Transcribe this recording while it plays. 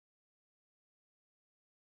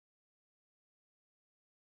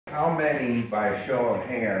how many, by a show of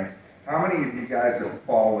hands, how many of you guys have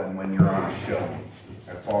fallen when you're on a show?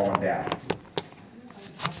 Have fallen down?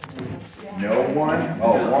 No one?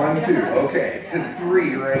 Oh, 1, 2. Okay,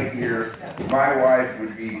 3 right here. My wife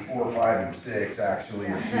would be 4, 5, and 6 actually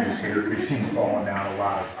if she was here, because she's fallen down a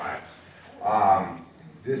lot of times.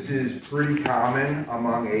 This is pretty common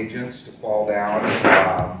among agents to fall down.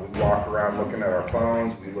 We walk around looking at our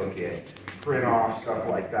phones, we look at print off, stuff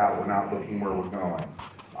like that. We're not looking where we're going.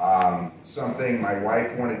 Something my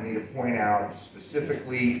wife wanted me to point out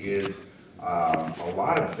specifically is a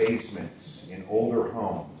lot of basements in older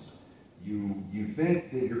homes. You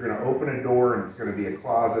think that you're going to open a door and it's going to be a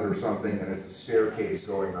closet or something, and it's a staircase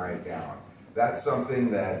going right down. That's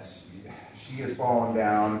something that she has fallen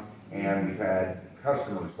down, and we've had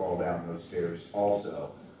customers fall down those stairs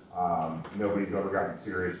also. Nobody's ever gotten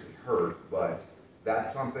seriously hurt, but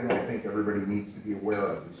that's something I think everybody needs to be aware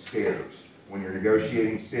of, the stairs. When you're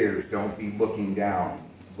negotiating stairs, don't be looking down.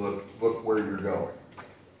 Look where you're going.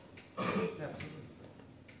 Let's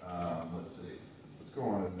see. Let's go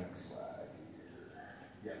on to the next slide here.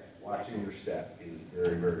 Yeah, watching your step is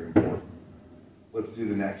very, very important. Let's do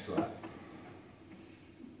the next slide.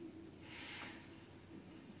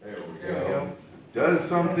 There we go. Does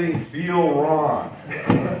something feel wrong?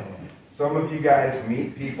 Some of you guys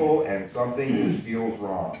meet people and something just feels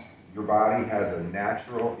wrong. Your body has a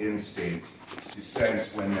natural instinct to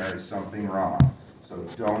sense when there is something wrong. So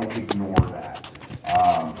don't ignore that.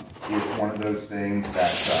 It's one of those things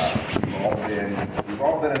that we've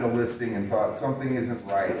all been at a listing and thought something isn't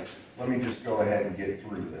right. Let me just go ahead and get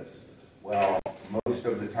through this. Well, most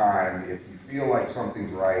of the time, if you feel like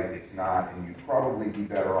something's right, it's not, and you'd probably be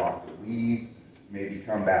better off to leave, maybe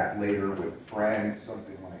come back later with friends,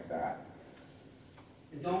 something like that.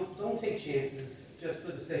 And don't take chances just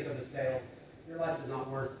for the sake of a sale. Your life is not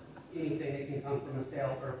worth anything that can come from a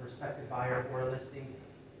sale or a prospective buyer or a listing.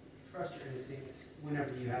 Trust your instincts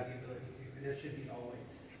whenever you have the ability to, and it should be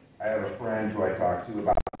always. I have a friend who I talked to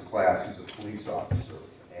about his class who's a police officer,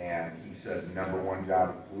 and he said the #1 job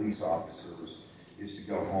of police officers is to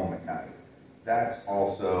go home at night. That's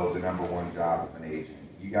also the #1 job of an agent.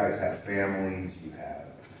 You guys have families, you have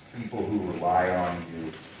people who rely on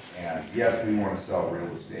you, and yes, we want to sell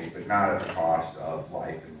real estate, but not at the cost of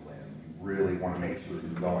life and limb. You really want to make sure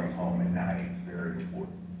you're going home at night. It's very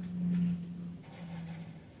important.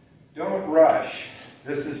 Don't rush.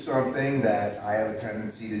 This is something that I have a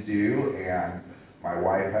tendency to do, and my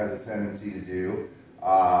wife has a tendency to do.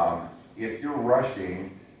 If you're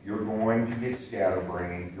rushing, you're going to get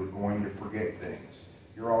scatterbrained, you're going to forget things.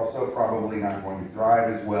 You're also probably not going to drive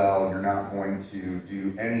as well, you're not going to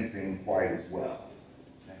do anything quite as well.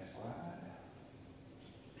 Next slide.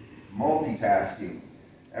 Multitasking.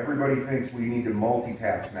 Everybody thinks we need to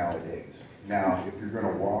multitask nowadays. Now, if you're going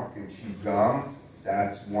to walk and chew gum,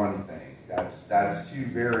 that's one thing. That's 2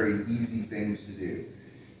 very easy things to do.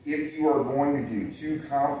 If you are going to do 2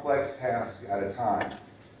 complex tasks at a time,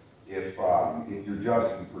 if you're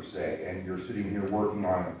Justin per se, and you're sitting here working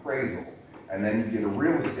on an appraisal, and then you get a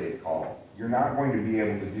real estate call, you're not going to be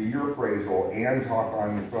able to do your appraisal and talk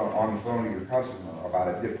on the phone to your customer about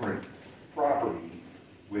a different property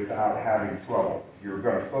without having trouble. You're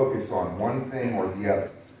going to focus on one thing or the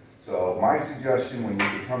other. So my suggestion when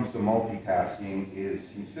it comes to multitasking is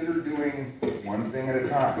consider doing one thing at a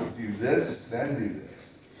time. Do this, then do this.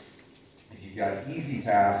 If you've got easy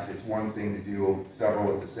tasks, it's one thing to do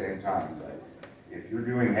several at the same time. But if you're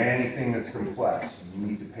doing anything that's complex, you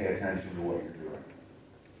need to pay attention to what you're doing.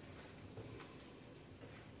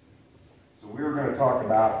 So we're going to talk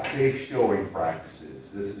about safe showing practices.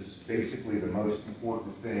 This is basically the most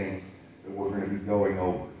important thing that we're going to be going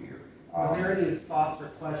over here. Are there any thoughts or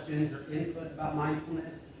questions or input about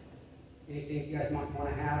mindfulness? Anything you guys might want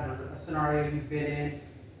to have, or a scenario you've been in?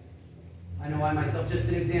 I know I myself, just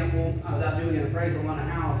an example, I was out doing an appraisal on a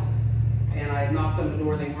house, and I knocked on the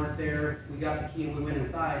door, they weren't there, we got the key and we went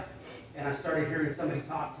inside, and I started hearing somebody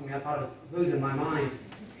talk to me. I thought I was losing my mind,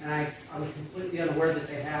 and I was completely unaware that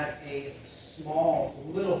they had a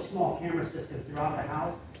little small camera system throughout the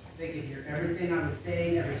house. They could hear everything I was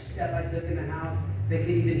saying, every step I took in the house. They could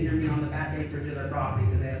even hear me on the back acreage of their property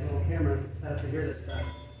because they have little cameras set up to hear this stuff.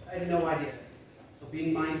 I had no idea. So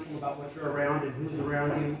being mindful about what you're around and who's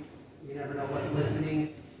around you. You never know what's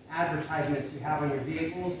listening. Advertisements you have on your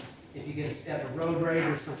vehicles. If you get a step of road rage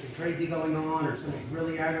or something crazy going on or something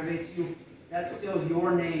really aggravates you, that's still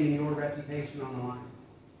your name and your reputation on the line.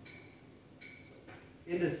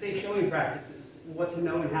 Into safe showing practices, what to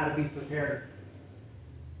know and how to be prepared.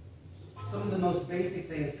 Some of the most basic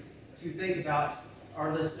things to think about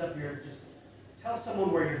are listed up here. Just tell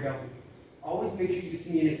someone where you're going. always make sure you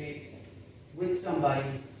communicate with somebody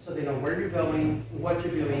so they know where you're going, what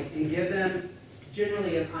you're doing, and give them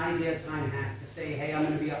generally an idea time hack to say, hey, I'm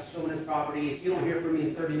going to be out showing this property. If you don't hear from me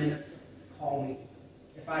in 30 minutes, call me.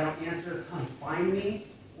 If I don't answer, come find me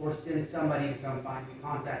or send somebody to come find me,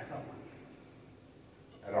 contact someone.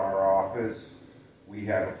 At our office, we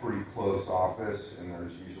have a pretty close office, and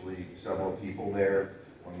there's usually several people there.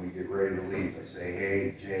 When we get ready to leave, I say,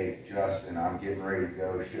 hey, Jay, Justin, I'm getting ready to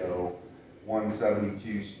go show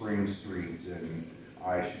 172 Spring Street, and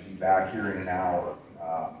I should be back here in an hour.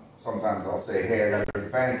 Sometimes I'll say, hey, I gotta go to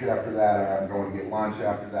the bank after that, I'm going to get lunch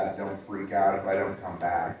after that, don't freak out if I don't come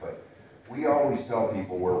back. But we always tell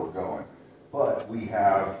people where we're going. But we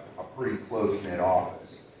have a pretty close-knit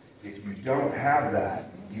office. If you don't have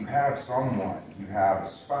that, you have someone, you have a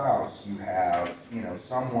spouse, you have,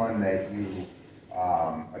 someone that you,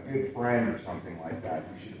 a good friend or something like that.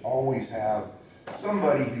 You should always have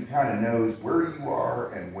somebody who kind of knows where you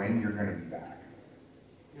are and when you're going to be back.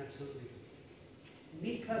 Absolutely.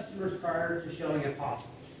 Meet customers prior to showing if possible.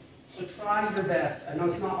 So try your best. I know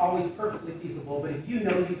it's not always perfectly feasible, but if you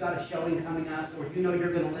know you've got a showing coming up or you know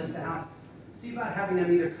you're going to list a house, see about having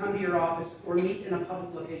them either come to your office or meet in a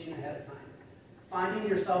public location ahead of time. Finding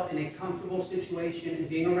yourself in a comfortable situation and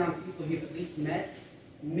being around people you've at least met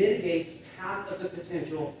mitigates half of the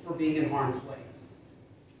potential for being in harm's way.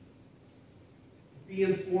 Be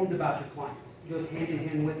informed about your clients. It goes hand in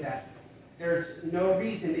hand with that. There's no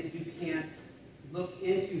reason that you can't look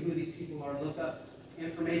into who these people are. Look up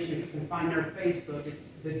information. If you can find their Facebook, it's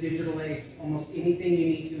the digital age. Almost anything you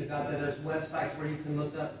need to is out there. There's websites where you can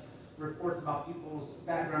look up reports about people's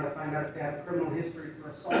background to find out if they have criminal history for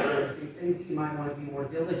assault or anything, things that you might want to be more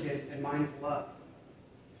diligent and mindful of.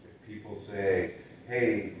 If people say,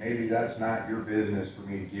 hey, maybe that's not your business for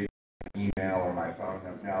me to give you an email or my phone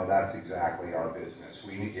number, no, that's exactly our business.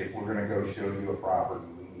 If we're going to go show you a property,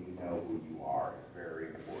 we need to know who you are. It's very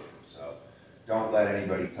important. So don't let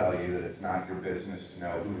anybody tell you that it's not your business to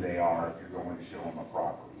know who they are if you're going to show them a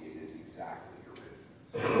property. It is exactly your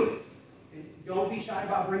business. And don't be shy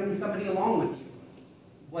about bringing somebody along with you.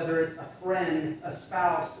 Whether it's a friend, a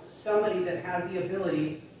spouse, somebody that has the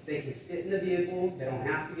ability, they can sit in the vehicle, they don't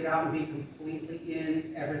have to get out and be completely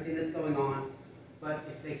in everything that's going on. But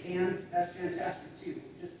if they can, that's fantastic too.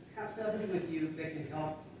 Just have somebody with you that can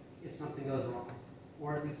help if something goes wrong,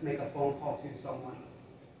 or at least make a phone call to someone.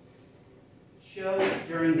 Show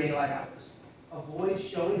during daylight hours. Avoid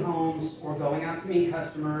showing homes or going out to meet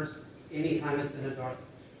customers anytime it's in the dark.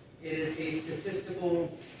 It is a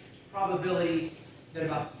statistical probability that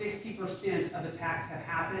about 60% of attacks have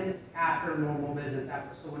happened after normal business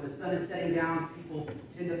hours. So when the sun is setting down, people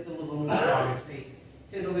tend to feel a little more sluggish. They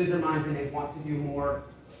tend to lose their minds and they want to do more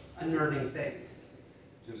unnerving things.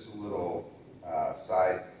 Just a little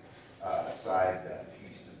side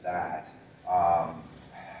piece to that.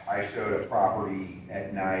 I showed a property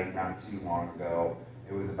at night not too long ago.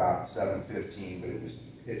 It was about 7:15, but it was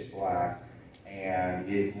pitch black, and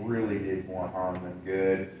it really did more harm than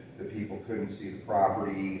good. The people couldn't see the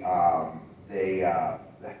property. They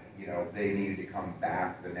needed to come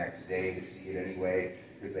back the next day to see it anyway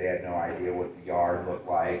because they had no idea what the yard looked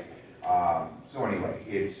like. So anyway,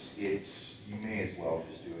 you may as well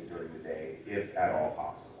just do it during the day if at all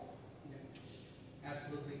possible. Yeah,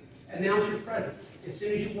 absolutely. Announce your presence. As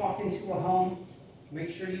soon as you walk into a home, make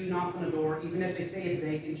sure you knock on the door, even if they say it's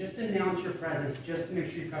vacant, just announce your presence, just to make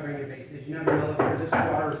sure you're covering your bases. You never know if there's a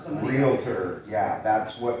squatter or somebody Realtor, else. yeah,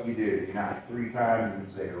 that's what you do. You knock 3 times and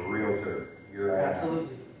say, realtor, here I am.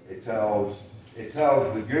 Absolutely. It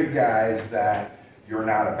tells the good guys that you're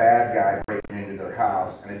not a bad guy breaking into their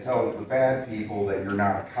house, and it tells the bad people that you're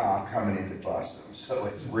not a cop coming in to bust them. So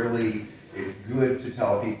it's good to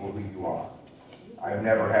tell people who you are. I've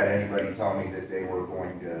never had anybody tell me that they were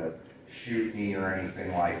going to shoot me or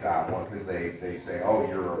anything like that, because they say, oh,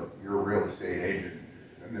 you're a real estate agent.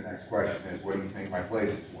 And the next question is, what do you think my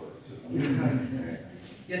place is worth? So, anyway.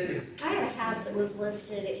 Yes, ma'am. I had a house that was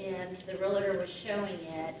listed and the realtor was showing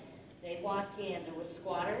it. They walked in, there were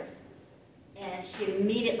squatters, and she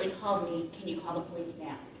immediately called me, can you call the police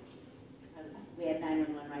now? We had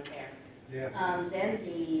 911 right there. Yeah. Then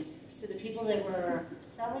the people that were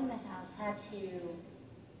selling the house had to,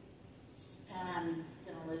 and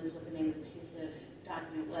I'm going to lose what the name of the piece of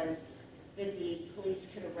document was, that the police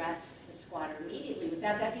could arrest the squatter immediately.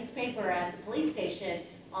 Without that piece of paper at the police station,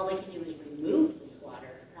 all they can do is remove the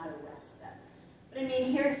squatter, not arrest them. But I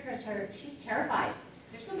mean, here's her, she's terrified.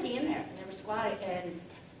 There's somebody in there, and they were squatting, and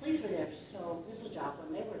police were there. So this was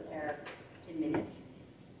Joplin. They were there in minutes.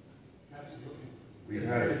 Absolutely. We've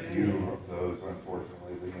had a few of those,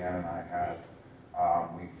 unfortunately. Leanne and I have.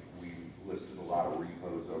 We've listed a lot of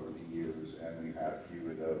repos over the years, and we've had a few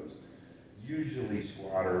of those. Usually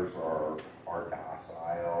squatters are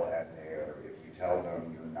docile, and if you tell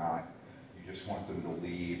them you're not, you just want them to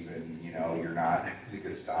leave, and you know, you're not the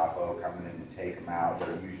Gestapo coming in to take them out,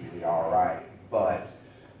 they're usually all right. But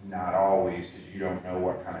not always, because you don't know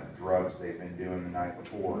what kind of drugs they've been doing the night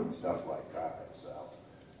before and stuff like that. So,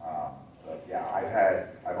 but yeah,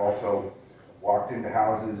 I've also walked into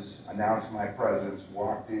houses, announced my presence,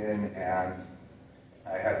 walked in, and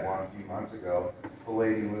I had one a few months ago. The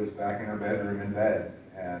lady was back in her bedroom in bed,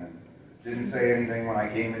 and didn't say anything when I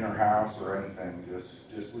came in her house or anything,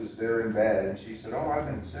 just was there in bed, and she said, "Oh, I've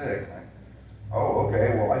been sick." Oh,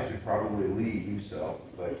 okay, well, I should probably leave, so,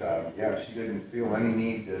 but, yeah, she didn't feel any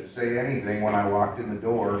need to say anything when I walked in the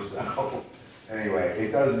door, so, anyway,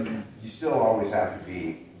 it doesn't, you still always have to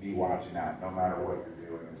be watching out, no matter what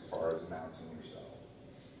you're doing as far as announcing yourself.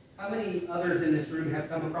 How many others in this room have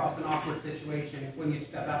come across an awkward situation when you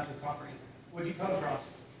step out to the property? What'd you come across?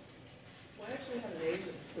 Well, I actually had an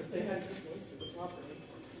agent, but they had just listed the property.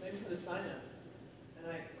 They put a sign up, and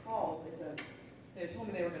I called, they told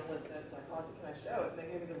me they were going to list it, so I called, I said, "Can I show it?" And they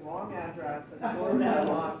gave me the wrong address, and the door was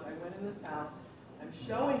locked. I went in this house, I'm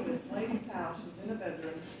showing this lady's house, she's in a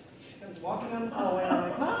bedroom, she comes walking down the hallway, and I'm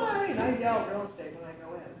like, "Hi," and I yell real estate when I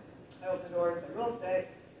go in. I open the door and say, "Real estate."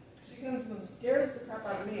 She comes and scares the crap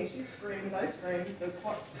out of me. She screams, I scream, the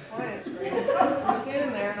client screams. I'm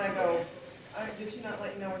standing there, and I go, "Did she not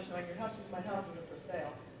let you know we're showing your house?" She says, "My house isn't for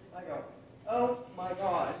sale." I go, "Oh my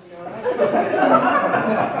God," you know, and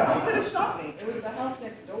she could have shot me. It was the house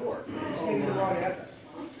next door. She gave me the wrong address.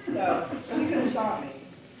 So she could have shot me.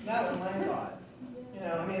 That was my thought. You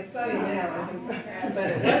know, I mean, it's funny now, I think, but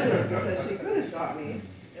it wasn't, because she could have shot me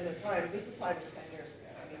in the time. This is 5 to 10 years ago.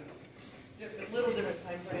 I mean, little different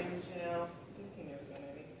time frames, you know, 15 years ago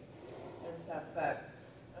maybe, and stuff. But,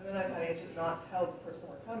 and then I've had agent not tell the person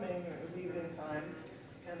we're coming, and it was evening time.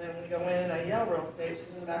 And then we go in, I yell real estate,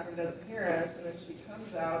 she's in the back room, doesn't hear us, and then she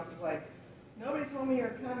comes out, and is like, "Nobody told me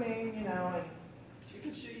you're coming," you know, and she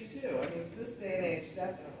could shoot you too. I mean, to this day and age,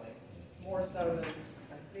 definitely. More so than,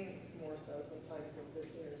 I think, more so sometime from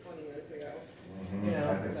 15 or 20 years ago. Mm-hmm. You know,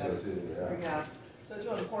 I think so too, yeah. Yeah. So it's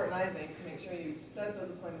really important, I think, to make sure you set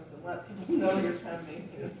those appointments and let people know you're coming.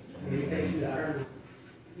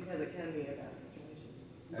 Because it can be a bad situation.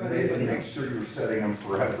 And make sure you're setting them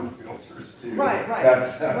for other realtors too. Right.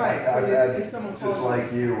 That's, right. I've had, if someone just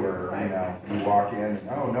like you, where, you know, you walk in, and,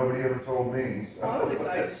 "Oh, nobody ever told me." So. Well, I was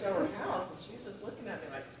excited to show her house, and she's just looking at me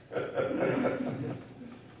like.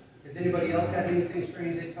 Has anybody else had anything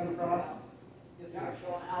strange they've come across? There's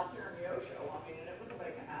actually a house here in Neosho, I mean, and it was a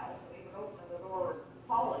vacant house, and even opening the door,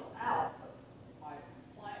 calling out, my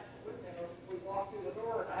client was with me, and we walked through the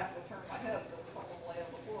door, and I happened to turn my head, there was someone laying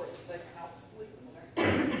on the floor, this vacant house asleep in the next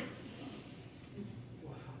room.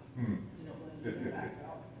 You know, when you back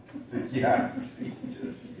out. Yeah,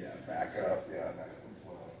 back up, yeah, nice and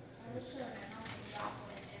slow. I was showing a house in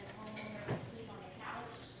Joplin, and a homeowner was asleep on the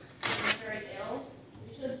couch, and was very ill. So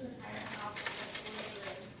we showed this entire house in the living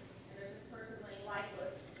room, and there's this person laying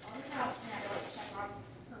lifeless on the couch, and I had to like check on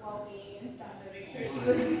her well-being and stuff to make sure she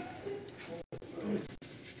was.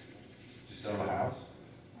 Did you sell the house?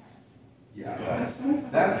 Yeah,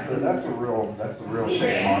 that's a real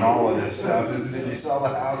shame on all of this stuff. Is, did you sell the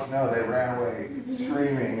house? No, they ran away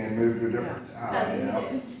screaming and moved to a different town. You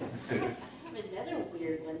know. I have another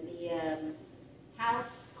weird one. The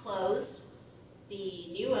house closed. The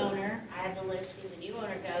new owner, I have the listing. The new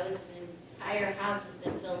owner goes, and the entire house has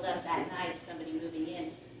been filled up that night. Somebody moving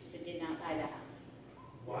in that did not buy the house.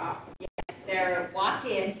 Wow. They're walked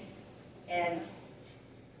in, and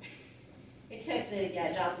it took the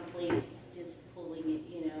Joplin police just pulling it,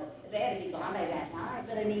 you know, they had to be gone by that night,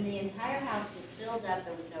 but I mean, the entire house was filled up,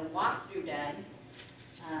 there was no walkthrough done.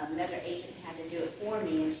 Another agent had to do it for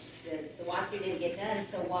me, and the walkthrough didn't get done,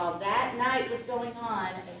 so while that night was going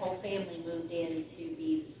on, the whole family moved in to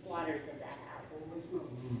be the squatters of that house.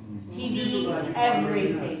 TV,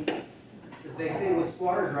 everything. Because they say with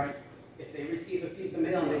squatters' rights, if they receive a piece of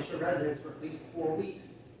mail and they show residence for at least 4 weeks,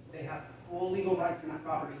 they have full legal rights in that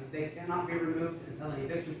property. They cannot be removed until an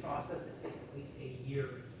eviction process that takes at least a year.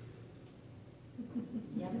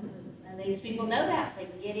 Yep, and these people know that. They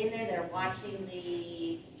can get in there, they're watching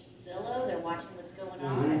the Zillow, they're watching what's going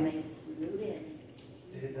on, and they just move in.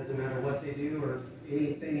 And it doesn't matter what they do or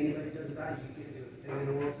anything anybody does about it, you can't do a thing in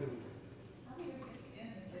the world to them.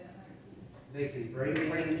 They can break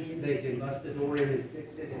in, they can bust the door in and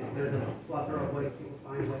fix it, and there's a plethora of ways people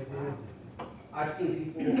find ways in. I've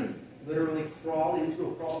seen people literally crawl into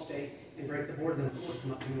a crawl space and break the boards and the floors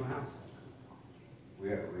come up to your house. We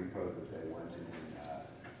had a repo that they went in and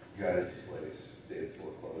gutted the place, day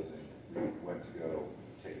before closing. We went to go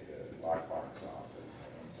take the lockbox off, and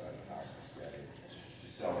inside the house was gutted. The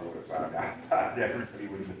seller would have found out, everybody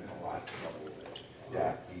would have been in a lot of trouble with it.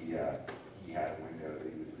 Yeah, he had a window that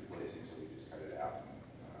he was replacing, so he just cut it out.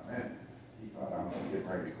 And he thought, I'm getting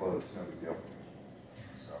ready to close, it's no big deal.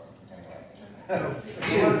 So, anyway.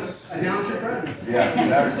 Again, announce your presence. Yeah,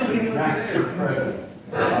 that's your presence.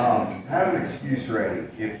 Have an excuse ready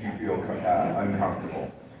if you feel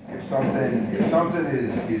uncomfortable. If something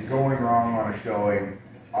is going wrong on a showing,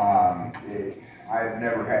 I've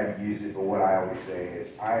never had to use it, but what I always say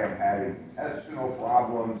is I am having intestinal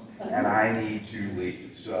problems and I need to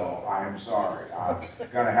leave. So I'm sorry. I'm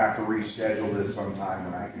gonna have to reschedule this sometime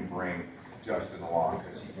when I can bring Justin along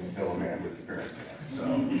because he can kill a man with a parent. So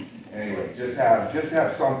anyway, just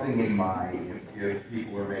have something in mind if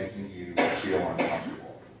people are making you feel uncomfortable.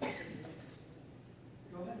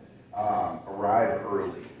 Arrive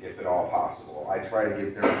early, if at all possible. I try to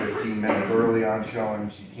get there 15 minutes early on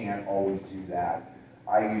showings. You can't always do that.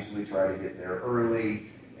 I usually try to get there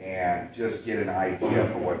early and just get an idea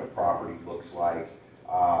for what the property looks like.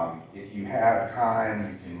 If you have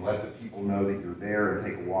time, you can let the people know that you're there and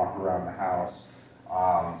take a walk around the house.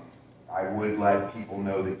 I would let people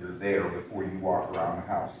know that you're there before you walk around the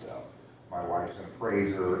house though. My wife's an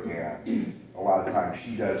appraiser, and a lot of times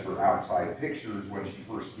she does her outside pictures when she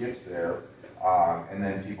first gets there, and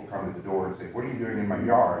then people come to the door and say, what are you doing in my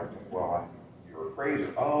yard? It's like, well, you're an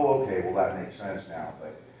appraiser. Oh, okay, well that makes sense now,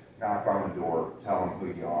 but knock on the door, tell them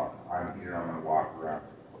who you are. I'm here, I'm gonna walk around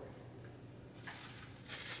real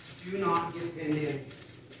quick. Do not get pinned in.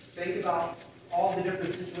 Think about all the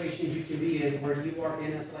different situations you can be in where you are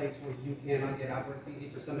in a place where you cannot get out, where it's easy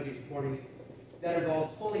for somebody to reporting it. That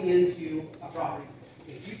involves pulling into a property.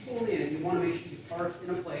 If you pull in, you want to make sure you park in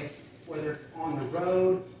a place, whether it's on the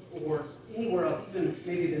road or anywhere else, even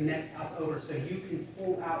maybe the next house over, so you can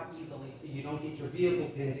pull out easily so you don't get your vehicle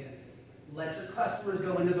pinned in. Let your customers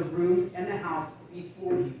go into the rooms and the house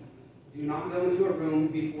before you. Do not go into a room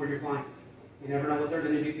before your clients. You never know what they're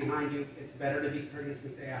going to do behind you. It's better to be courteous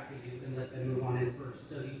and say after you and let them move on in first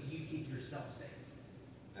so that you keep yourself safe.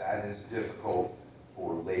 That is difficult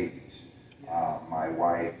for ladies. My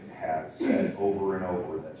wife has said over and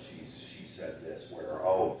over that she said this, where,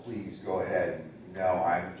 oh, please go ahead. No,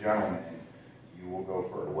 I'm a gentleman. You will go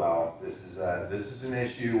first. Well, this is an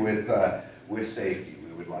issue with safety.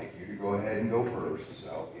 We would like you to go ahead and go first.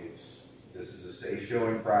 So this is a safe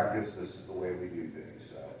showing practice. This is the way we do things.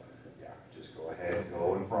 So yeah, just go ahead and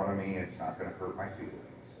go in front of me. It's not going to hurt my feelings.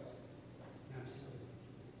 So.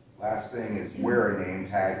 Last thing is wear a name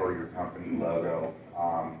tag or your company logo.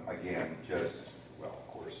 Again, well, of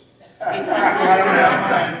course, I don't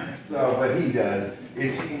have mine. So, but he does.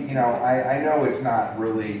 It's, I know it's not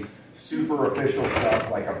really super official stuff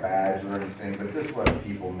like a badge or anything, but just let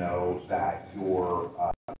people know that you're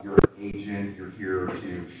an agent. You're here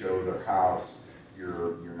to show their house.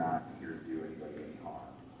 You're not here to do anybody any harm.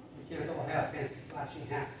 You can't all have fancy flashing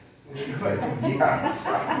hats. But yeah,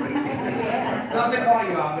 exactly. Not to call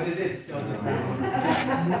you out, but it's still just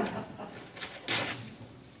bad.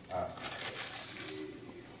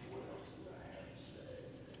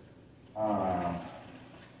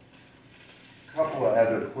 Couple of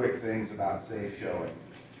other quick things about safe showing,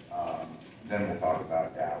 then we'll talk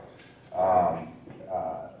about doubt.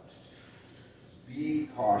 Be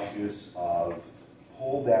cautious of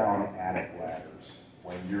pull down attic ladders.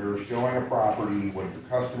 When you're showing a property, when your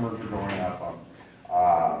customers are going up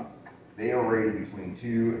them, they are rated between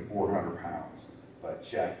 200 and 400 pounds. But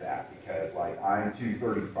check that, because like I'm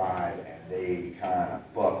 235 and they kind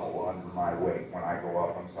of buckle under my weight when I go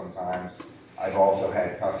up them sometimes. I've also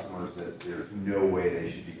had customers that there's no way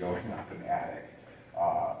they should be going up an attic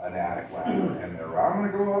ladder, and I'm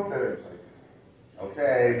gonna go up there. It's like,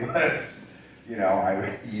 okay, but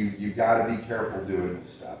you've got to be careful doing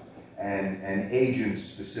this stuff. And agents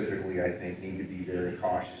specifically, I think, need to be very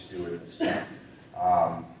cautious doing this stuff.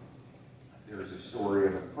 There's a story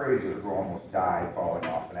of an appraiser who almost died falling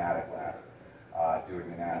off an attic ladder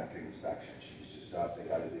doing an attic inspection. She's just up. They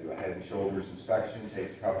got to do a head and shoulders inspection,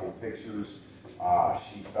 take a couple of pictures.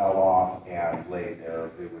 She fell off and laid there.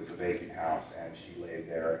 It was a vacant house, and she laid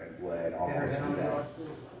there and bled almost to death.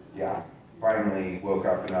 Yeah. Finally woke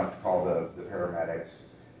up enough to call the paramedics.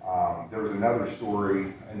 There was another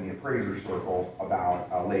story in the appraiser circle about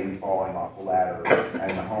a lady falling off the ladder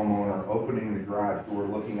and the homeowner opening the garage door,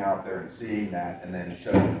 looking out there and seeing that, and then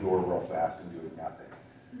shutting the door real fast and doing nothing.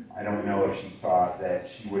 I don't know if she thought that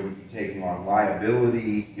she wouldn't be taking on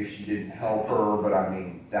liability if she didn't help her, but I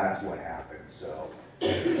mean, that's what happened. So,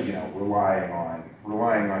 relying on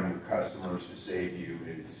your customers to save you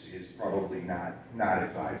is probably not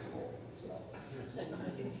advisable. So.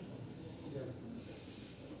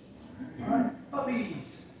 All right,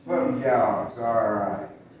 puppies. Puppy dogs, all right.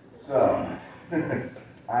 So,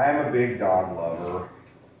 I am a big dog lover.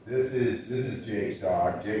 This is Jake's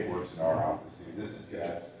dog. Jake works in our office too. This is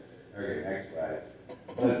Gus. Okay, next slide.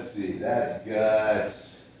 Let's see, that's Gus.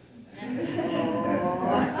 Anyway,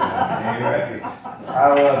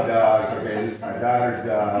 I love dogs. Okay, this is my daughter's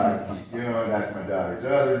dog. You know, that's my daughter's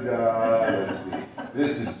other dog. Let's see.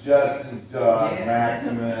 This is Justin's dog,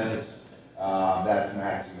 Maximus. That's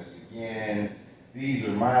Maximus again. These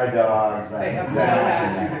are my dogs. That's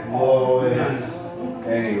Zach and that's Lois.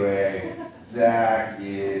 Anyway, Zach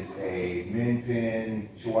is a Min Pin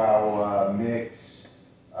Chihuahua mix.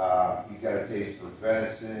 He's got a taste for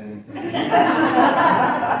venison.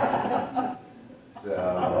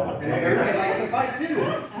 So, And everybody likes to fight too.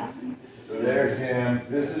 so there's him.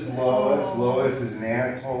 This is Lois. Lois is an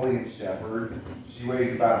Anatolian Shepherd. She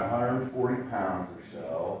weighs about 140 pounds or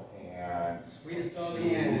so. And Sweetest dog in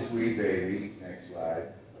she's the a world. sweet baby. Next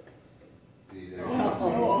slide. See, there she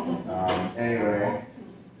is. Anyway,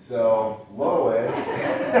 so Lois,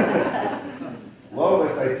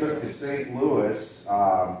 Lois, I took to St. Louis,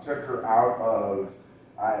 took her out of,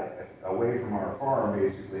 away from our farm,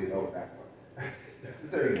 basically. Oh, that one.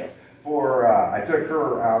 There you go. I took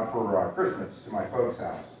her out for Christmas to my folks'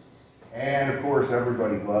 house. And of course,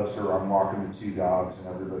 everybody loves her. I'm walking the two dogs, and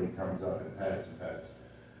everybody comes up and pets and pets.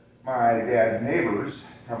 My dad's neighbors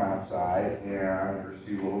come outside, and there's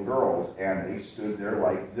two little girls, and they stood there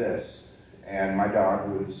like this. And my dog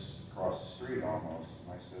was across the street almost.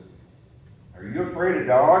 And I said, "Are you afraid of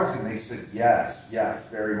dogs?" And they said, "Yes, yes,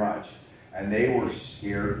 very much." And they were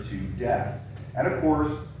scared to death. And of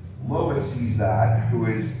course, Lois sees that, who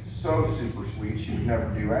is so super sweet, she would never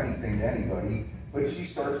do anything to anybody, but she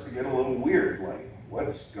starts to get a little weird, like,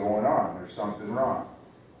 what's going on? There's something wrong.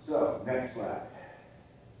 So, next slide.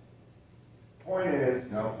 Point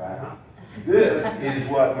is, no, back. This is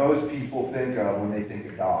what most people think of when they think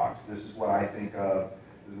of dogs. This is what I think of.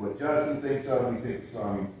 This is what Justin thinks of. We think of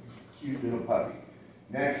some cute little puppy.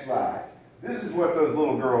 Next slide. This is what those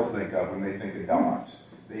little girls think of when they think of dogs.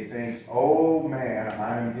 They think, oh man,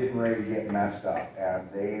 I'm getting ready to get messed up. And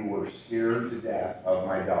they were scared to death of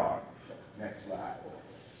my dog. Next slide.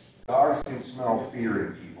 Dogs can smell fear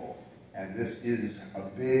in people. And this is a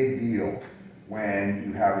big deal when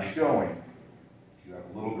you have a showing. If you have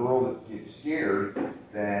a little girl that gets scared,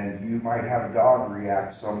 then you might have a dog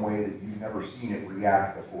react some way that you've never seen it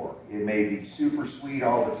react before. It may be super sweet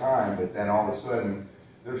all the time, but then all of a sudden,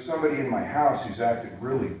 there's somebody in my house who's acting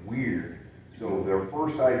really weird. So their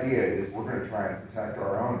first idea is we're going to try and protect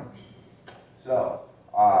our owners. So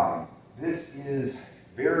this is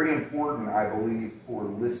very important, I believe, for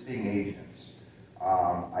listing agents.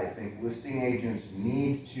 I think listing agents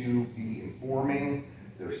need to be informing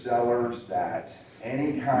their sellers that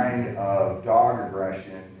any kind of dog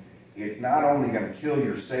aggression, it's not only going to kill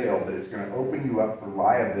your sale, but it's going to open you up for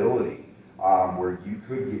liability, where you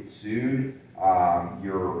could get sued.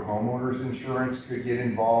 Your homeowner's insurance could get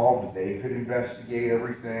involved. They could investigate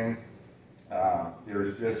everything.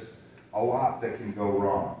 There's just a lot that can go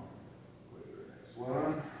wrong. Go to the next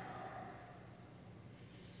one.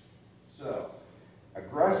 So,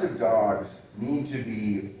 aggressive dogs need to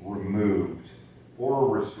be removed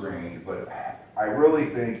or restrained, but I really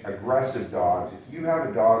think aggressive dogs, if you have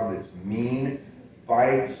a dog that's mean,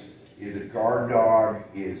 bites, is a guard dog,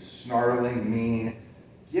 is snarling, mean,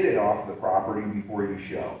 get it off the property before you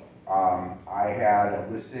show. I had a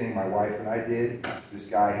listing, my wife and I did. This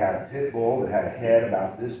guy had a pit bull that had a head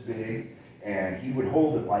about this big, and he would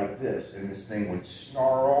hold it like this, and this thing would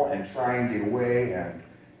snarl and try and get away, and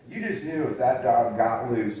you just knew if that dog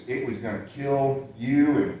got loose, it was going to kill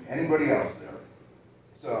you and anybody else there.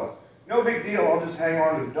 So, no big deal, I'll just hang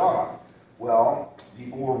on to the dog. Well,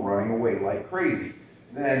 people were running away like crazy.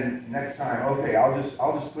 Then next time, okay, I'll just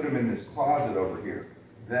put him in this closet over here.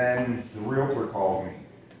 Then the realtor calls me.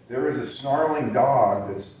 There is a snarling dog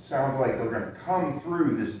that sounds like they're going to come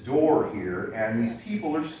through this door here, and these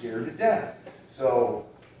people are scared to death. So,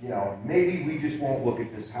 you know, maybe we just won't look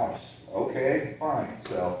at this house. Okay, fine.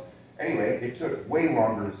 So, anyway, it took way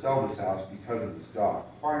longer to sell this house because of this dog.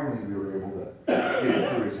 Finally, we were able to get it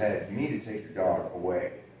through his head. You need to take your dog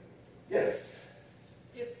away. Yes?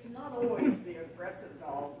 It's not always the aggressive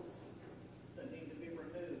dogs that need to be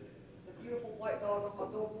removed. The beautiful white dog on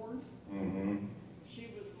my billboard,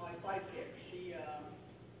 she was my sidekick. She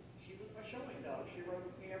was my showing dog. She rode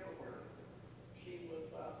with me everywhere. She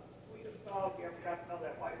was the sweetest dog you ever got to know,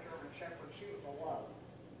 that white German Shepherd. She was a love.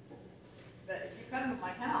 But if you come to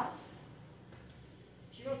my house,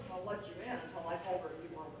 she wasn't gonna let you in until I told her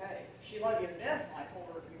you were okay. She loved you to death when I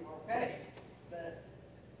told her you were okay. But,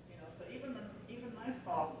 you know, so even nice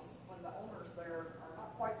dogs, when the owner's there, are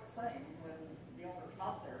not quite the same when the owner's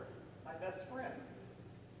not there. My best friend,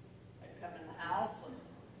 they'd come in the house and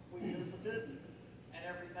we visited and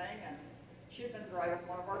everything, and she had been driving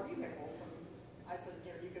one of our vehicles, and I said,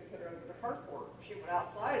 you know, you could put her under the carport. She went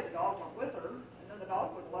outside, the dog went with her, and then the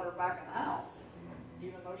dog wouldn't let her back in the house,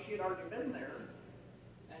 even though she had already been there,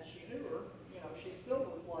 and she knew her. You know, she still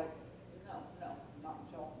was like, no, not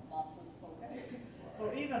until mom says it's okay.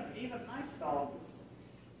 So even nice dogs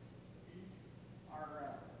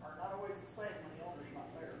are not always the same when the owner's not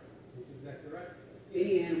there. That's exactly right.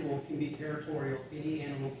 Any animal can be territorial. Any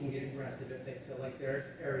animal can get aggressive if they feel like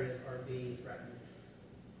their areas are being threatened.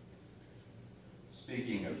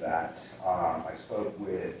 Speaking of that, I spoke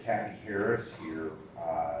with Kathy Harris here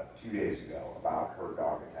 2 days ago about her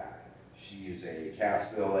dog attack. She is a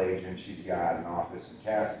Cassville agent. She's got an office in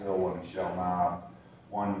Cassville, one in Shell Knob,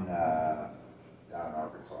 one down in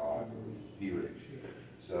Arkansas, I believe, Pea Ridge.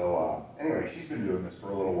 So anyway, she's been doing this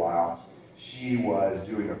for a little while. She was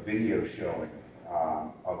doing a video showing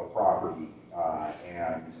of a property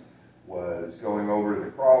and was going over to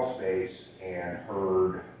the crawl space and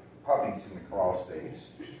heard puppies in the crawl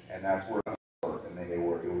space, and that's where they were. And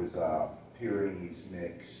it was a Pyrenees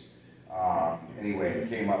mix. Anyway, it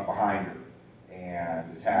came up behind her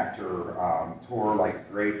and attacked her, tore like a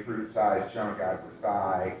grapefruit-sized chunk out of her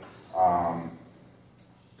thigh,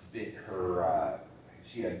 bit her.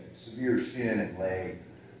 She had severe shin and leg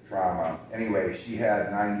trauma. Anyway, she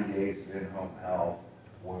had 90 days of in-home health,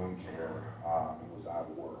 wound care, and was out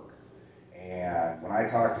of work. And when I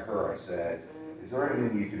talked to her, I said, is there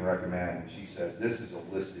anything you can recommend? And she said, this is a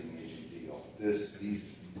listing agent deal.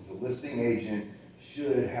 The listing agent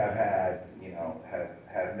should have had, you know,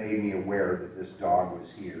 have made me aware that this dog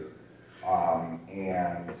was here.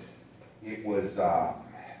 And it was,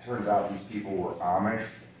 turns out these people were Amish,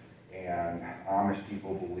 and Amish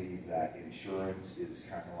people believe that insurance is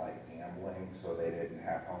kind of like gambling, so they didn't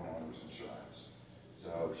have homeowners insurance.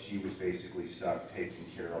 So she was basically stuck taking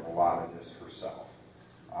care of a lot of this herself.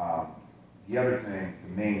 The other thing,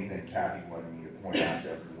 the main thing Kathy wanted me to point out to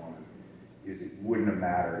everyone is it wouldn't have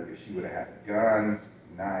mattered if she would have had a gun,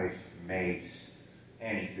 knife, mace,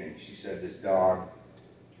 anything. She said this dog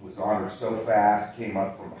was on her so fast, came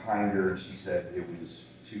up from behind her, and she said it was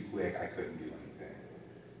too quick, I couldn't do anything.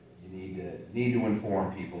 You need to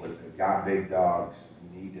inform people if they've got big dogs.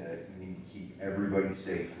 You need to keep everybody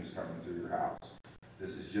safe who's coming through your house.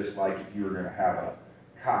 This is just like if you were going to have a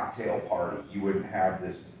cocktail party. You wouldn't have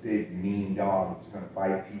this big mean dog that's going to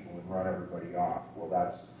bite people and run everybody off. Well,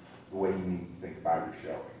 that's the way you need to think about your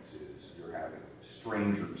showings, is you're having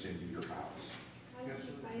strangers into your house. How did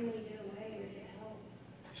she finally get away or get help?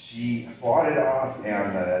 She fought it off,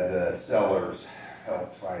 and the sellers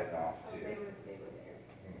helped fight it off Oh, too. they were there.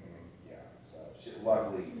 Yeah, so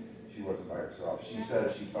luckily she wasn't by herself. She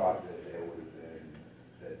said she thought that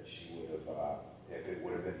she would have, if it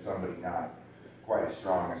would have been somebody not quite as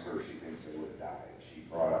strong as her, she thinks they would have died. She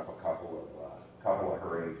brought up a couple of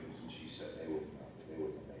her agents, and she said they wouldn't have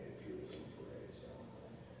made it through this parade. So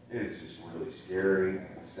it is just really scary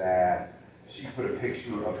and sad. She put a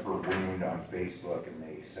picture of her wound on Facebook, and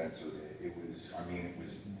they censored it. It was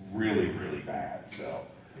really, really bad. So,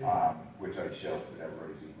 which I showed, but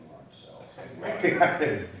everybody's eating lunch. So anyway,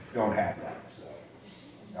 I don't have that. So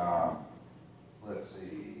let's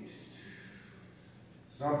see.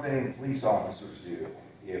 Something police officers do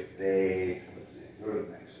if they, let's see, go to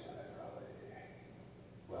the next slide, Raleigh.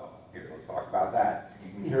 Well, here, let's talk about that.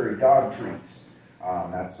 You can carry dog treats.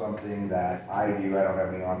 That's something that I do. I don't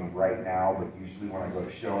have any on me right now, but usually when I go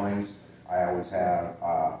to showings, I always have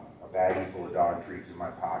a baggie full of dog treats in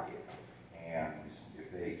my pocket. And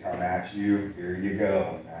if they come at you, here you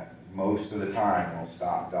go. And most of the time, they'll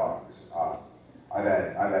stop dogs. I've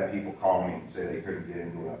had people call me and say they couldn't get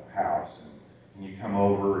into a house, and can you come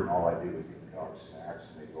over? And all I do is give the dog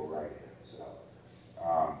snacks, and they go right in. So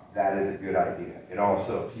that is a good idea. It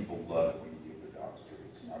also, people love it when you give the dogs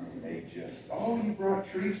treats. I mean, they just, oh, you brought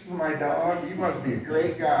treats for my dog? You must be a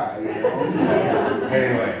great guy. You know? So,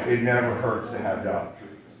 anyway, it never hurts to have dog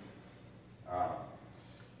treats.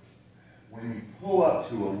 When you pull up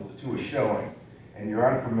to a showing and you're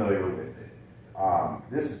unfamiliar with it,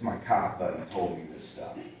 this is my cop buddy told me this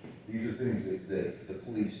stuff. These are things that the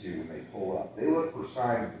police do when they pull up. They look for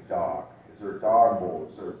signs of a dog. Is there a dog bowl?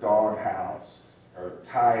 Is there a dog house? Or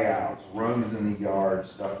tie outs, runs in the yard,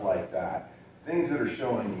 stuff like that. Things that are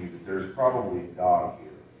showing you that there's probably a dog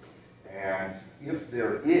here. And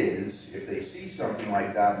if they see something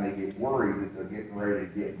like that and they get worried that they're getting ready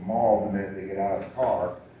to get mauled the minute they get out of the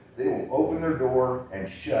car, they will open their door and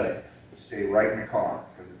shut it. Stay right in the car,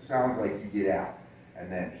 because it sounds like you get out.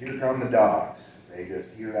 And then here come the dogs. They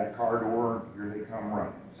just hear that car door, and here they come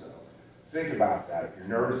running. So think about that. If you're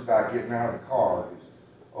nervous about getting out of the car, just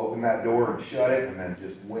open that door and shut it, and then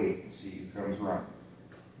just wait and see who comes running.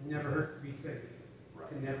 It never hurts to be safe. Right.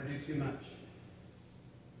 Can never do too much.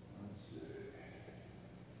 Let's see.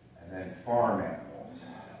 And then farm animals.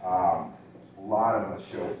 A lot of us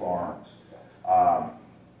show farms. A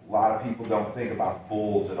lot of people don't think about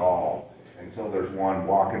bulls at all until there's one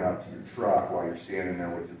walking up to your truck while you're standing there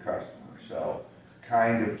with your customer. So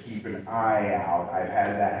kind of keep an eye out. I've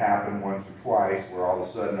had that happen once or twice where all of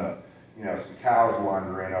a sudden some cows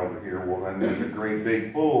wander in over here. Well, then there's a great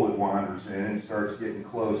big bull that wanders in and starts getting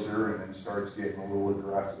closer and then starts getting a little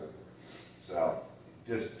aggressive. So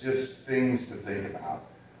just things to think about.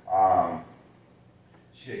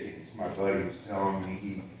 Chickens, my buddy was telling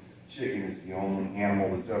me chicken is the only animal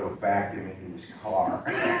that's ever backed him into his car.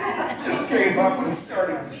 Just came up and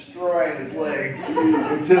started destroying his legs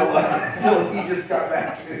until he just got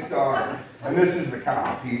back in his car. And this is the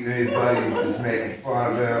cop. His buddy was just making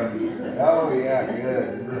fun of him. He said, "Oh yeah,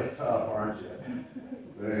 good. You're real tough, aren't you?"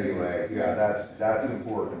 But anyway, yeah, that's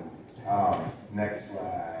important. Next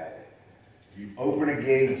slide. You open a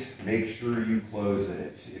gate, make sure you close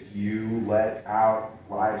it. If you let out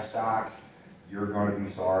livestock, you're going to be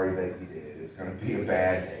sorry that you did. It's going to be a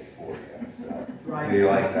bad day for you. So, they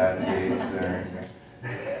like that gates there.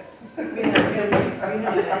 We had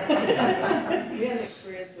an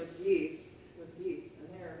experience with geese, and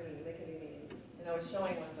they're mean. They can be mean. And I was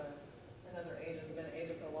showing with another agent who's been an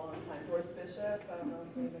agent for a long time, Doris Bishop. I don't know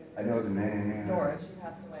if anybody knows. I know the name. Yeah. Doris, she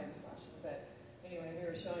passed away this last year. But anyway, we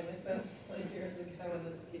were showing this been like years ago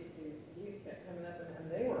when these geese kept coming up, and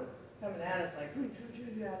they were coming at us like,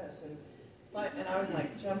 at us. And I was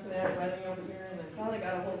like jumping out, running over here, and then finally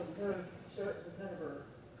got a hold of her shirt and kind of her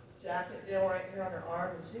jacket deal right here on her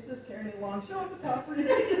arm, and she's just carrying me along, showing the property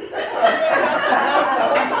agents.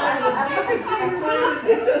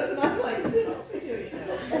 And I'm like, what do you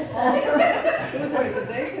know? It was weird, but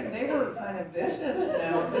they were kind of vicious,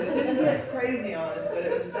 but it didn't get crazy on us, but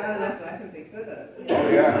it was bad enough that I think they could have. Oh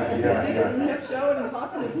yeah. She just kept showing and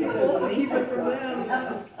talking to people to keep it from them.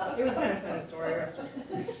 It was kind of a funny story.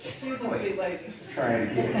 She was a sweet lady. Trying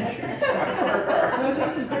to get No, she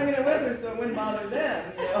was bringing it with her so it wouldn't bother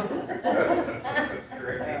them, That's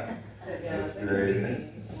great. That's great.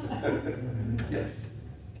 Yes.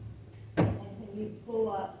 And when you pull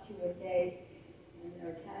up to a gate and there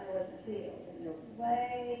are cattle in the field and they're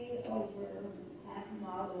way over half a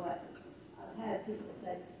mile away, I've had people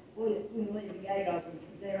say, we leave the gate open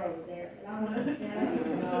because they're over there. But I want to tell you,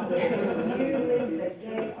 if you leave the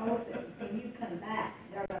gate open and you come back,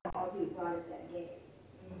 they're going to all be right at that gate.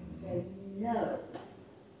 They know,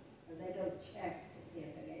 or they go check to see if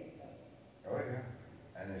the gate is open. Oh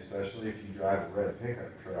yeah. And especially if you drive a red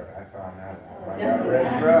pickup truck, I found out when I got a red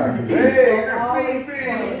truck. Hey, you're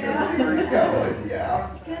feeding, let's go see where you're going. Yeah.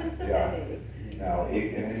 No, and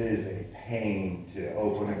it is a pain to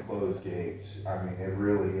open and close gates. I mean, it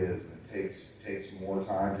really is. It takes more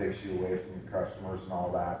time, takes you away from your customers and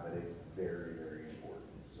all that, but it's very, very important.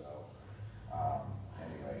 So,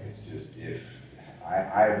 anyway, it's just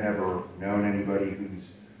I've never known anybody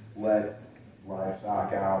who's let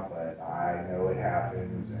livestock out, but I know it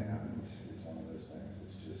happens, and it's one of those things.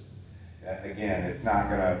 It's just, again, it's not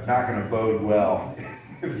gonna bode well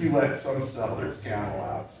if you let some sellers cattle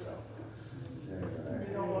out. So. You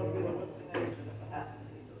don't want to be the listing agent if it happens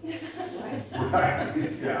either.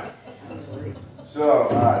 Right. Yeah. So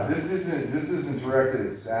this isn't directed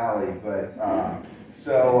at Sally, but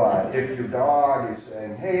if your dog is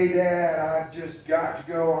saying, "Hey, Dad, I've just got to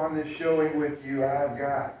go on this showing with you.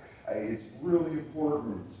 It's really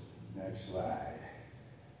important." Next slide.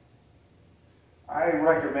 I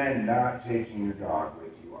recommend not taking your dog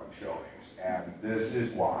with you on showings, and this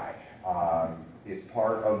is why. It's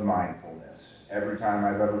part of mindfulness. Every time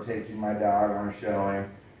I've ever taken my dog on a showing,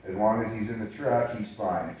 as long as he's in the truck, he's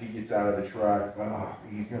fine. If he gets out of the truck,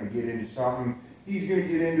 he's going to get into something. He's going to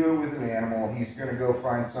get into it with an animal. He's going to go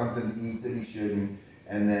find something to eat that he shouldn't,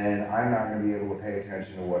 and then I'm not going to be able to pay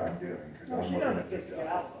attention to what I'm doing because Well, I'm she looking doesn't at this just get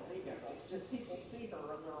dog. out of the vehicle, just people see her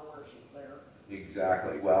and they're aware she's there.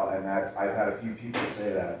 Exactly. Well, and I've had a few people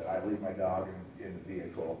say that I leave my dog in the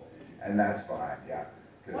vehicle, and that's fine. Yeah.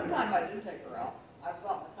 One time I did take her out. I was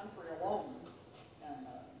out in the country alone and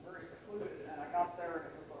very secluded, and I got there and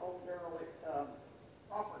it was an old derelict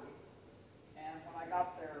property. And when I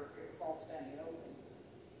got there, it was all standing open.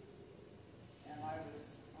 And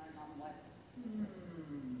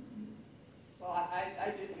I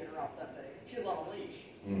did get her out that day. She was on a leash,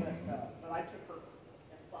 but I took her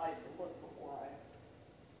inside to look before I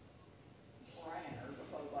entered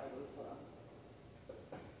because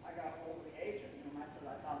I got hold of the agent and I said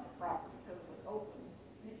I found the property because it was open.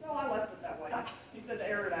 And he said, oh, I left it that way. He said to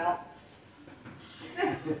air it out.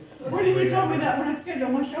 Why didn't you tell me that when I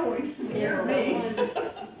scheduled my showing? It scared me.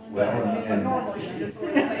 Well, But and normally she just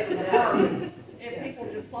would have stayed in the park. And people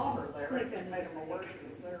just saw her there and made them aware she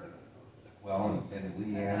was there. Well, and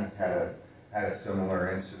Leanne had a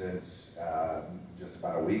similar incident just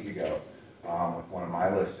about a week ago with one of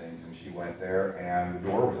my listings, and she went there and the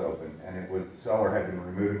door was open, and it was the seller had been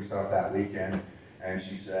removing stuff that weekend, and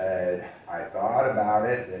she said, I thought about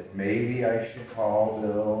it that maybe I should call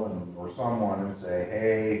Bill or someone and say,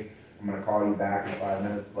 hey, I'm going to call you back in 5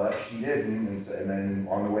 minutes, but she didn't, and then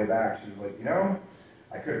on the way back she was like, you know,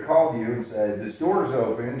 I could have called you and said, this door's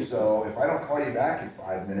open, so if I don't call you back in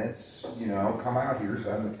 5 minutes, you know, come out here,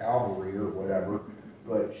 send the cavalry or whatever.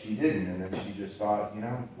 But she didn't, and then she just thought, you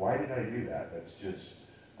know, why did I do that? That's just,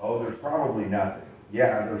 oh, there's probably nothing.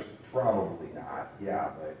 Yeah, there's probably not. Yeah,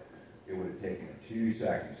 but it would have taken her 2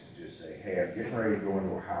 seconds to just say, hey, I'm getting ready to go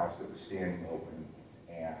into a house that was standing open,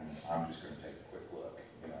 and I'm just going to take a quick look.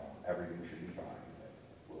 You know, everything should be fine, but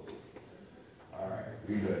we'll see. All right,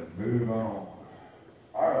 we better move on.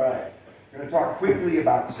 All right, I'm going to talk quickly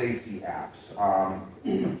about safety apps.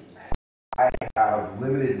 I have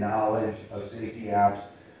limited knowledge of safety apps.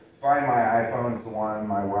 Find My iPhone is the one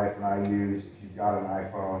my wife and I use. If you've got an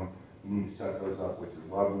iPhone, you need to set those up with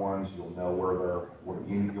your loved ones. You'll know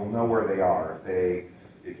you'll know where they are.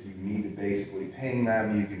 If you need to basically ping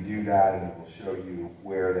them, you can do that, and it will show you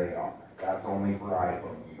where they are. That's only for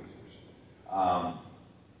iPhone users.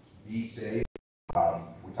 Be safe.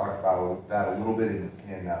 We talked about that a little bit in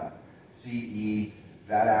CE.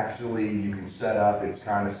 That actually you can set up, it's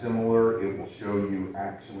kind of similar. It will show you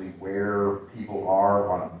actually where people are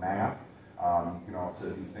on a map. You can also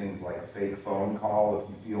do things like a fake phone call. If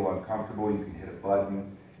you feel uncomfortable, you can hit a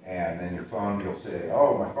button, and then your phone, you'll say,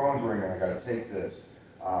 oh, my phone's ringing, I gotta take this.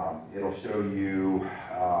 It'll show you,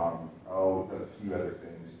 it does a few other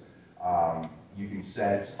things. You can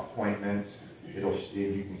set appointments. You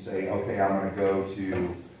can say, okay, I'm gonna go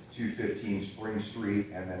to 215 Spring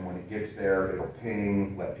Street, and then when it gets there, it'll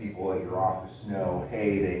ping, let people at your office know,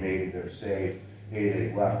 hey, they made it there safe, hey,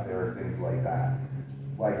 they left there, things like that.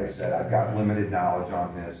 Like I said, I've got limited knowledge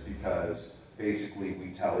on this because basically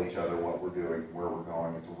we tell each other what we're doing, where we're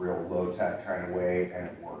going. It's a real low-tech kind of way, and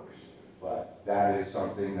it works. But that is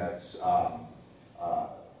something that's an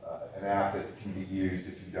app that can be used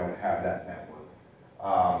if you don't have that network.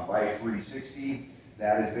 Life 360.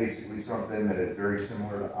 That is basically something that is very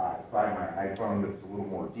similar to Find My iPhone, but it's a little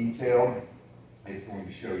more detailed. It's going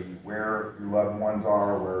to show you where your loved ones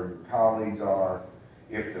are, where your colleagues are.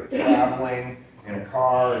 If they're traveling in a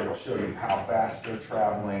car, it'll show you how fast they're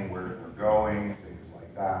traveling, where they're going, things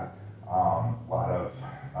like that. A lot of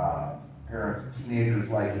parents and teenagers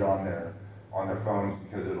like it on their phones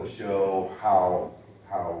because it'll show how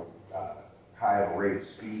high of a rate of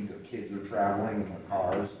speed their kids are traveling in their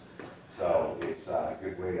cars. So it's a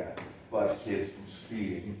good way to bust kids from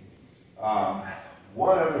speeding.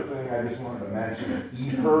 One other thing I just wanted to mention,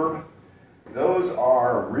 EPIRB. Those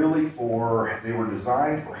are really they were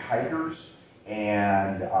designed for hikers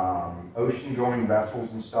and ocean-going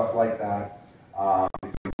vessels and stuff like that.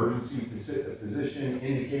 It's an emergency position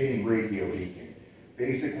indicating radio beacon.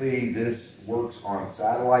 Basically, this works on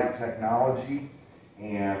satellite technology.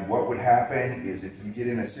 And what would happen is if you get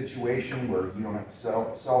in a situation where you don't have a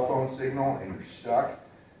cell phone signal and you're stuck,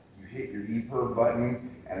 you hit your EPIRB button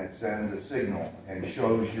and it sends a signal and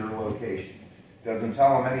shows your location. Doesn't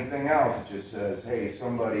tell them anything else, it just says, hey,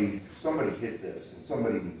 somebody hit this and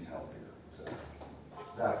somebody needs help here. So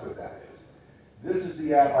that's what that is. This is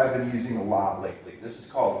the app I've been using a lot lately. This is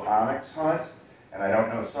called Onyx Hunt, and I don't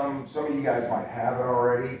know, some of you guys might have it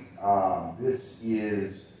already. This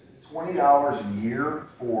is $20 a year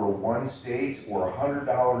for one state or $100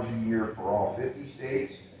 a year for all 50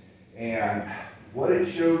 states. And what it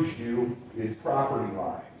shows you is property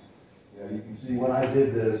lines. You can see when I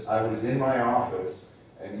did this, I was in my office,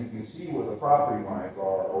 and you can see what the property lines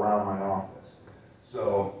are around my office.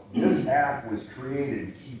 So this app was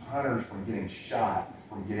created to keep hunters from getting shot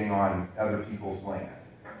from getting on other people's land.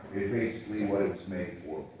 It's basically what it was made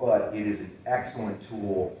for. But it is an excellent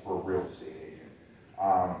tool for a real estate agent.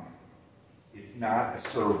 It's not a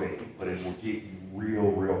survey, but it will get you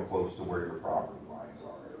real close to where your property lines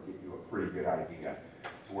are. It'll give you a pretty good idea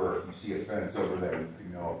to where if you see a fence over there, you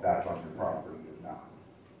can know if that's on your property or not.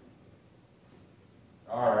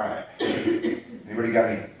 All right. Anybody got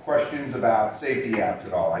any questions about safety apps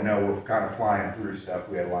at all? I know we're kind of flying through stuff.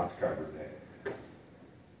 We had a lot to cover today.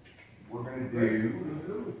 We're going to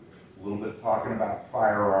do a little bit talking about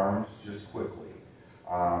firearms just quickly.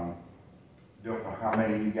 Don't know how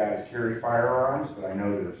many of you guys carry firearms, but I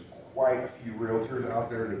know there's quite a few realtors out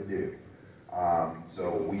there that do.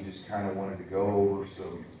 So we just kind of wanted to go over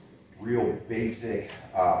some real basic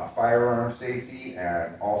firearm safety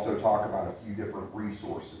and also talk about a few different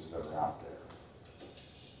resources that are out there.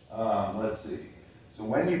 Let's see. So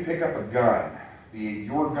when you pick up a gun, be it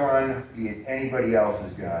your gun, be it anybody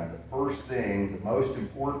else's gun, the first thing, the most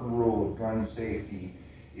important rule of gun safety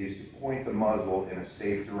is to point the muzzle in a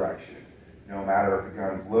safe direction. No matter if the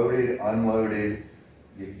gun's loaded, unloaded,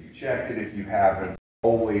 if you've checked it, if you haven't,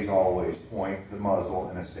 always point the muzzle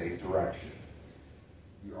in a safe direction.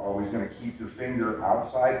 You're always going to keep your finger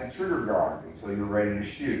outside the trigger guard until you're ready to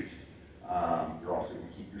shoot. You're also going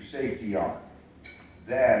to keep your safety on.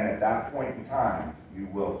 Then, at that point in time, you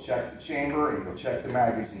will check the chamber and you'll check the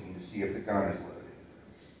magazine to see if the gun is loaded.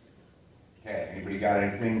 Okay, anybody got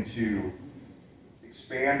anything to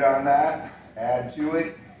expand on that, add to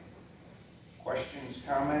it? Questions,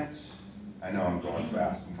 comments? I know I'm going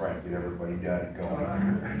fast. I'm trying to get everybody done and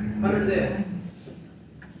going. Hunter's in.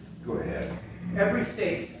 Go ahead. Every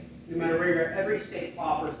state, no matter where you're at, every state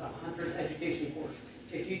offers a hunter's education course.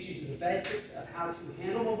 It teaches you the basics of how to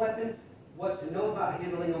handle a weapon, what to know about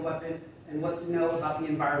handling a weapon, and what to know about the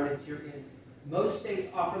environments you're in. Most states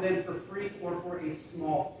offer them for free or for a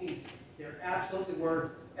small fee. They're absolutely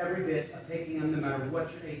worth every bit of taking them, no matter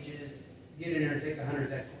what your age is. Get in there and take a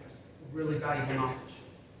hunter's ed course. Really valuable knowledge.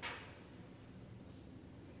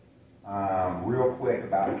 Real quick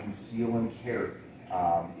about conceal and carry.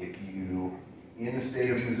 If you, in the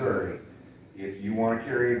state of Missouri, if you want to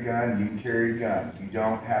carry a gun, you can carry a gun. You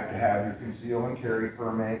don't have to have your conceal and carry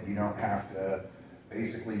permit. You don't have to,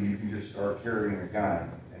 basically you can just start carrying a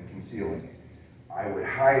gun and concealing it. I would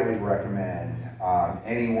highly recommend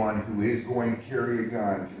anyone who is going to carry a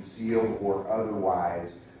gun, concealed or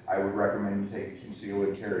otherwise, I would recommend you take a conceal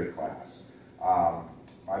and carry class.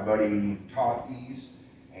 My buddy taught these,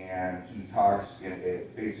 and he talks,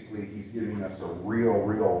 basically he's giving us a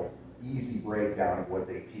real easy breakdown of what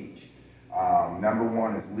they teach. Number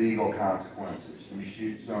one is legal consequences. You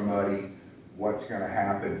shoot somebody, what's going to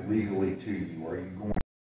happen legally to you? Are you going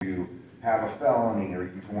to have a felony? Are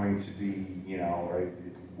you going to be,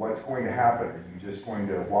 what's going to happen? Are you just going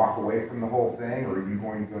to walk away from the whole thing, or are you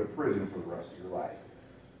going to go to prison for the rest of your life?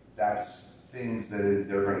 That's things that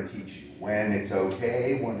they're going to teach you. When it's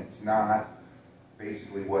okay, when it's not,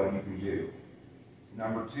 basically what you can do.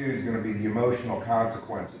 Number two is going to be the emotional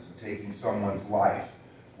consequences of taking someone's life,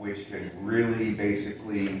 which can really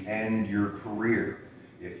basically end your career.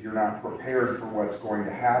 If you're not prepared for what's going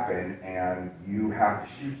to happen and you have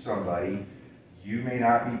to shoot somebody, you may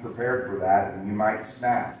not be prepared for that, and you might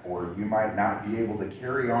snap, or you might not be able to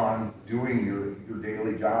carry on doing your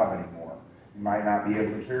daily job anymore. You might not be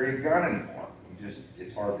able to carry a gun anymore.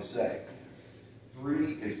 It's hard to say.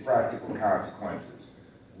 Three is practical consequences.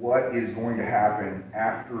 What is going to happen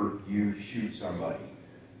after you shoot somebody?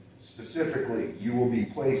 Specifically, you will be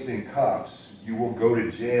placed in cuffs. You will go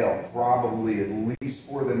to jail, probably at least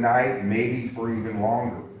for the night, maybe for even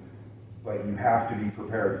longer. But you have to be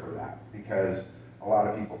prepared for that, because a lot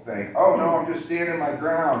of people think, oh no, I'm just standing my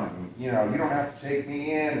ground, and you don't have to take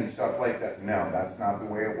me in and stuff like that. No, that's not the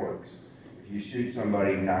way it works. If you shoot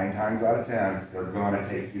somebody 9 times out of 10, they're going to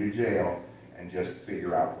take you to jail and just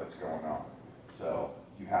figure out what's going on. So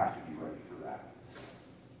you have to be ready for that.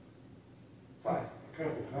 Bye. A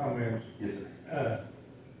couple comments. Yes, sir.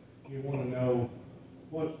 You want to know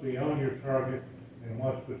what's beyond your target and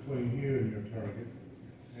what's between you and your target.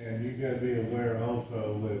 And you got to be aware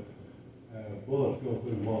also that bullets go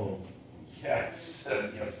through walls. Yes,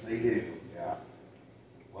 yes they do, yeah.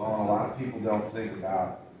 Well, and a lot of people don't think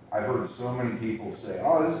about, I've heard so many people say,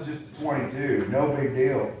 oh, this is just a 22, no big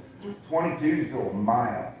deal. 22s go a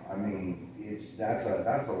mile. I mean, that's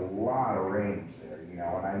a lot of range there,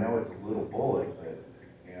 and I know it's a little bullet, but,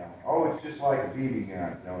 oh, it's just like a BB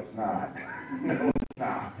gun. No, it's not. No, it's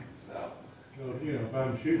not, so. So, if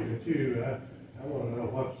I'm shooting at you, I want to know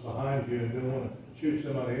what's behind you and don't want to shoot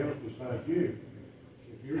somebody else besides you.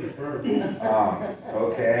 If you're the first.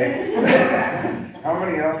 Okay. How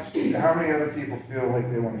many other people feel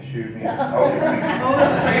like they want to shoot me? Okay.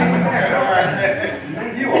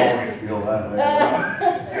 You always feel that way.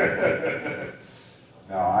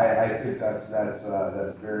 No, I think that's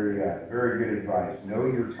very very good advice. Know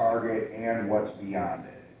your target and what's beyond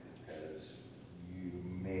it, because you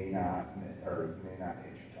may not hit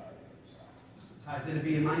your target. So. Ties into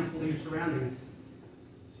being mindful of your surroundings.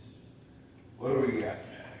 What do we got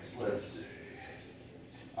next? Let's see.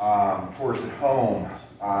 Of course, at home,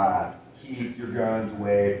 keep your guns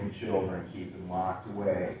away from children. Keep them locked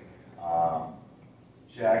away.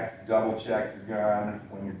 Double check your gun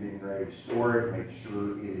when you're getting ready to store it. Make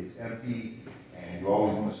sure it is empty, and you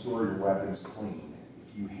always want to store your weapons clean.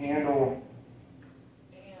 If you handle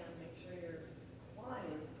And make sure your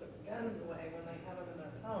clients put the guns away when they have them in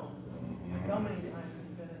their homes. So many times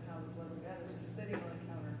I've been in houses where the gun is just sitting on the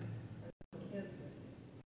counter and the kids with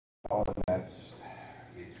it.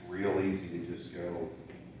 it's real easy to just go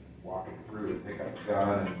walking through and pick up the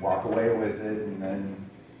gun and walk away with it, and then,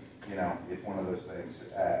 you know, it's one of those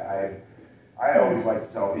things. I always like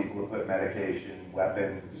to tell people to put medication,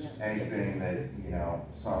 weapons, anything that, you know,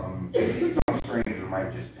 some stranger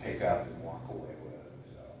might just pick up and walk away with.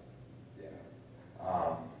 So,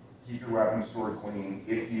 yeah. Keep your weapons stored clean.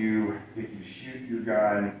 If you shoot your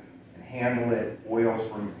gun and handle it, oils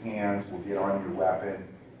from your hands will get on your weapon,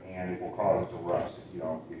 and it will cause it to rust if you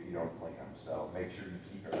don't clean them. So make sure you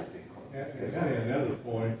keep everything clean. And kind of another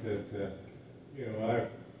point that, you know,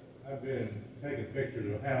 I've been taking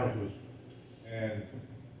pictures of houses, and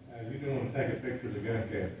you don't want to take a picture of the gun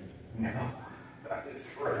cabinet. No, that is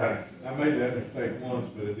correct. I made that mistake once,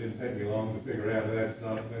 but it didn't take me long to figure out that's a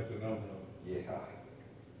no-no.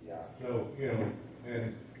 Yeah. So, you know,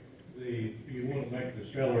 and you want to make the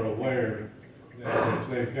seller aware that if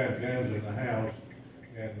they've got guns in the house,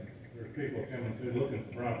 and there's people coming through looking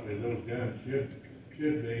for property, those guns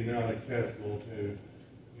should be not accessible to,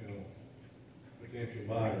 you know, potential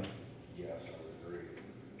buyers. Yes, I would agree.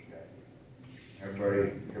 Okay.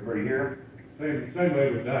 Everybody here? Same way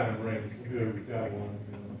with diamond rings, whoever's got one,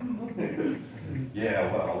 you know.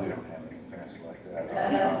 Yeah, well, we don't have anything fancy like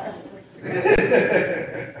that.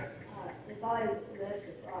 If I list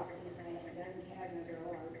a property and a gun cabinet or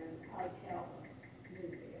whatever, then I tell them,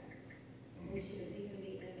 move the gun. We should even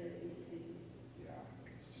be entered these things. Yeah,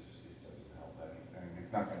 it doesn't help anything.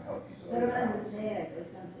 It's not gonna help you sell Put your them on house. the shed or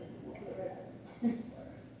something, get rid of them.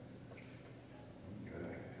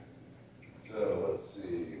 Okay. So let's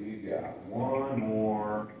see, we've got one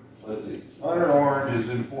more. Let's see, hunter orange is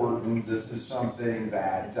important. This is something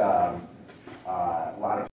that a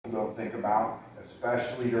lot of people don't think about,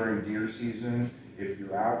 especially during deer season. If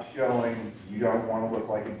you're out showing, you don't want to look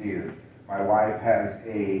like a deer. My wife has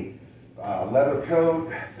a leather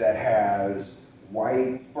coat that has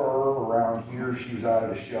white fur around here. She was out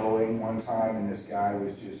at a showing one time, and this guy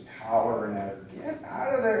was just hollering at her, "Get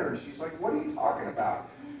out of there!" And she's like, "What are you talking about?"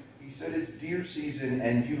 He said, "It's deer season,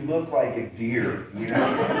 and you look like a deer," you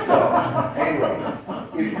know? So, anyway,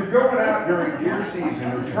 if you're going out during deer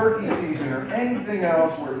season or turkey season or anything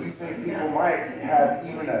else where you think people might have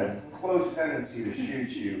even a close tendency to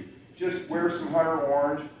shoot you, just wear some hunter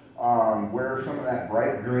orange, wear some of that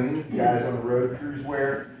bright green you guys on the road crews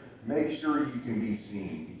wear. Make sure you can be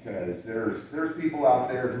seen, because there's people out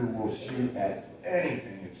there who will shoot at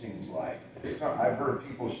anything, it seems like. I've heard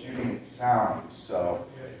people shooting at sounds, so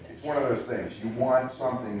it's one of those things. You want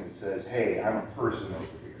something that says, "Hey, I'm a person over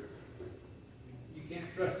here." You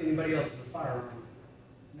can't trust anybody else with a firearm.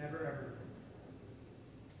 Never, ever.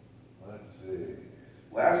 Let's see.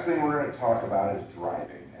 Last thing we're going to talk about is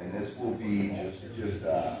driving, and this will be just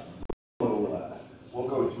a little, we'll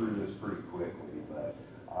go through this pretty quickly, but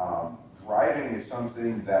driving is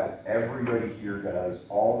something that everybody here does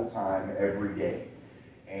all the time, every day.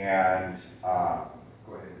 And go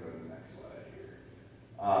ahead and go to the next slide here.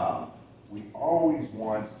 We always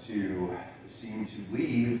want to seem to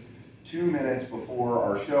leave 2 minutes before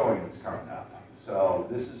our showing is coming up. So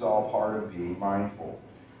this is all part of being mindful.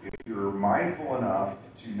 If you're mindful enough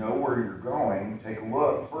to know where you're going, take a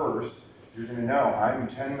look first. You're going to know I'm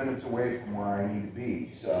 10 minutes away from where I need to be.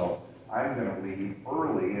 So I'm going to leave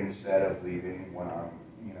early instead of leaving when I'm,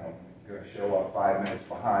 you know, going to show up 5 minutes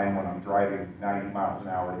behind when I'm driving 90 miles an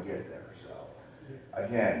hour to get there. So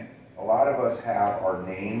again, a lot of us have our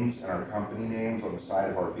names and our company names on the side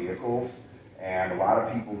of our vehicles, and a lot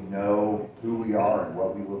of people know who we are and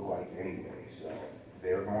what we look like anyway. So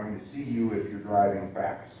they're going to see you if you're driving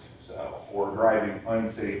fast, or driving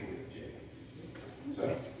unsafely,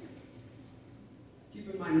 So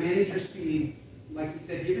Keep in mind, manage your speed. Like you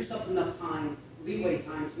said, give yourself enough time, leeway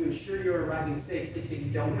time, to ensure you're arriving safely so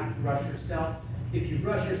you don't have to rush yourself. If you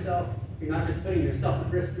rush yourself, you're not just putting yourself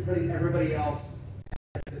at risk, you're putting everybody else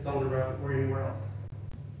that's on the road or anywhere else.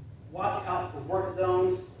 Watch out for work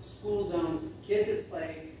zones, school zones, kids at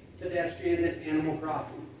play, pedestrians, and animal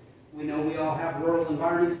crossings. We know we all have rural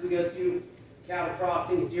environments we go to, cattle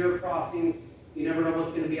crossings, deer crossings. You never know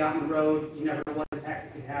what's going to be out on the road. You never know what impact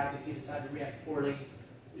it could have if you decide to react poorly.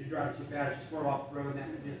 You're driving too fast, you swerve off the road, and that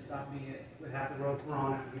would just about be it with half the roads we're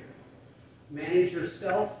on out here. Manage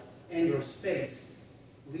yourself and your space.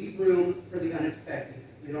 Leave room for the unexpected.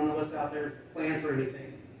 You don't know what's out there. Plan for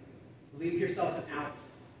anything. Leave yourself an out.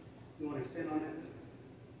 You want to expand on that?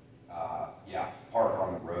 Yeah, park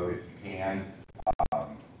on the road if you can.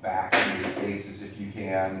 Back into spaces if you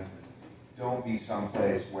can. Don't be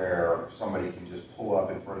someplace where somebody can just pull up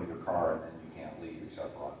in front of your car and then you can't leave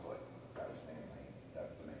except for on foot. That's the main thing.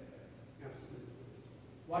 Absolutely.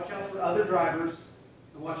 Watch out for other drivers,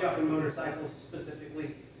 and watch out for motorcycles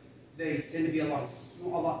specifically. They tend to be a lot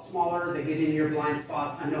smaller. They get in your blind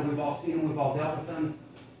spots. I know we've all seen them. We've all dealt with them.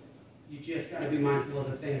 You just got to be mindful of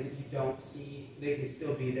the things that you don't see. They can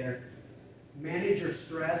still be there. Manage your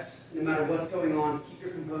stress, no matter what's going on. Keep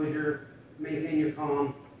your composure, maintain your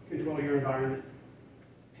calm, control your environment.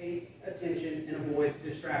 Pay attention and avoid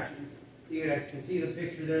distractions. You guys can see the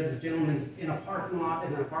picture there. The gentleman's in a parking lot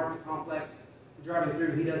in an apartment complex. Driving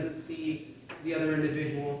through, he doesn't see the other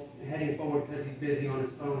individual heading forward because he's busy on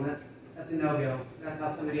his phone. That's a no-go. That's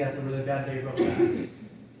how somebody has a really bad day real fast.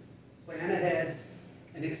 Plan ahead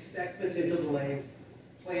and expect potential delays.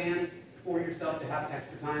 Plan for yourself to have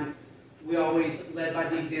extra time. We always led by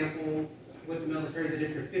the example with the military that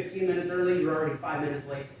if you're 15 minutes early, you're already 5 minutes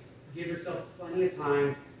late. Give yourself plenty of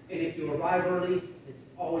time, and if you arrive early, it's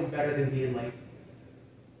always better than being late.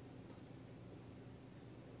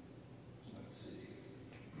 Let's see.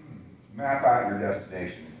 Map out your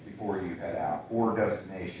destination before you head out, or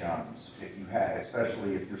destinations. If you have,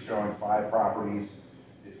 especially if you're showing 5 properties,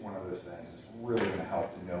 it's one of those things. It's really going to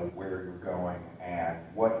help to know where you're going and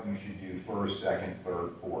what you should do first, second,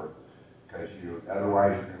 third, fourth. Because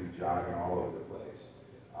otherwise you're going to be jogging all over the place.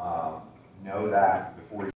 Know that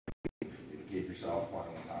before you leave, give yourself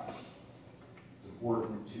plenty of time. It's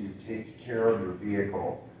important to take care of your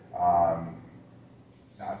vehicle.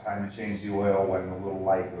 It's not time to change the oil when the little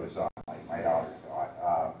light goes on, like my daughter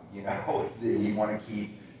thought. You want to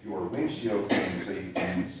keep your windshield clean so you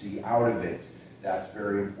can see out of it. That's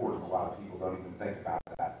very important. A lot of people don't even think about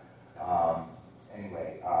that.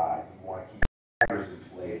 Anyway, you want to keep your tires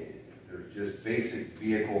inflated. There's just basic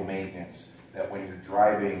vehicle maintenance that when you're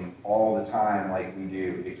driving all the time like we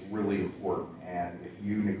do, it's really important. And if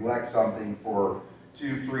you neglect something for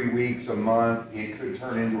 2-3 weeks, a month, it could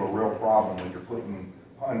turn into a real problem when you're putting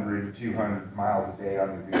 100, 200 miles a day on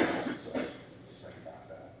your vehicle. So just think about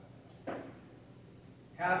that.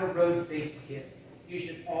 Have a road safety kit. You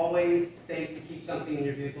should always think to keep something in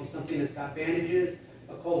your vehicle, something that's got bandages,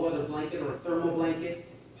 a cold weather blanket or a thermal blanket,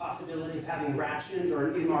 possibility of having rations or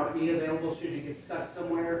an MRE available should you get stuck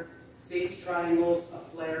somewhere, safety triangles, a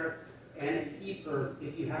flare, and an EPIRB.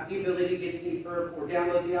 If you have the ability to get an EPIRB or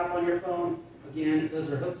download the app on your phone, again, those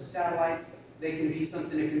are hooked to satellites. They can be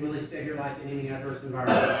something that can really save your life in any adverse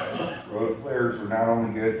environment. Road flares are not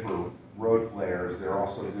only good for road flares, they're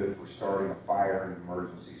also good for starting a fire in an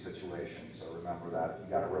emergency situation. So remember that if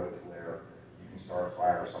you got a road flare, you can start a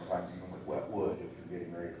fire sometimes even with wet wood if you're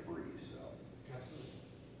getting ready to freeze. So.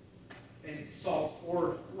 And salt,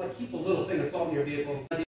 or like keep a little thing of salt in your vehicle.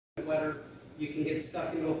 Weather, you can get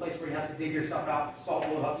stuck into a place where you have to dig yourself out. Salt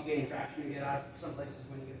will help you gain traction and get out of some places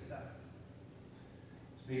when you get stuck.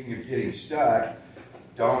 Speaking of getting stuck,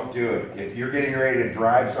 don't do it. If you're getting ready to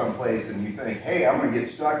drive someplace and you think, hey, I'm going to get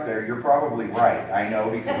stuck there, you're probably right. I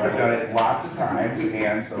know because I've done it lots of times,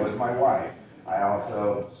 and so has my wife. I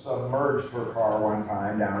also submerged her car one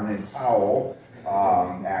time down in Powell,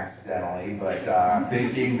 accidentally, but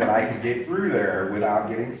thinking that I could get through there without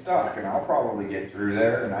getting stuck, and I'll probably get through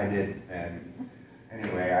there, and I didn't. And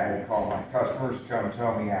anyway, I had to call my customers to come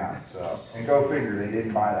tell me out. So, and go figure, they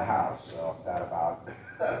didn't buy the house, so that about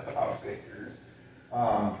figures.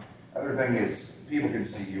 Other thing is, people can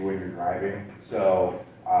see you when you're driving. So,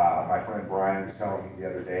 my friend Brian was telling me the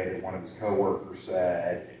other day that one of his coworkers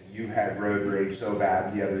said, you had road rage so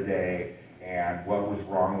bad the other day, and what was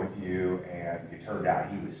wrong with you? And it turned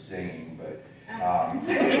out he was singing, but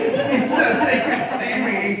he said they could see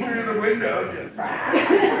me through the window.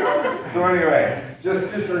 So anyway,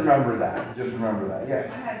 just remember that. Just remember that.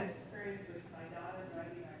 Yes. I had an experience with my daughter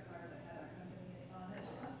driving our car that had our company name on it.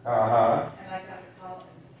 And I got a call,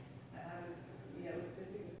 and I was, was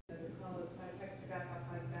busy with the call, so I texted her back, I'll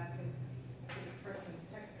call you back, and this person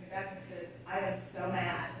texted me back and said, I am so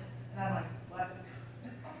mad. And I'm like, what is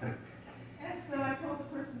going on? And so I called the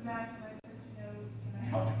person back and I said, can I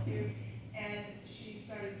help you? And she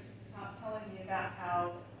started telling me about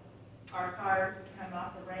how our car would come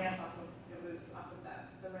off the ramp off of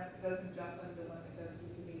that, the ramp that goes in Joplin, the one that goes,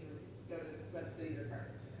 you can either go to Web City or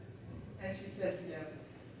Carthage. And she said,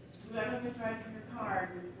 whoever was driving your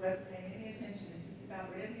car wasn't paying any attention and just about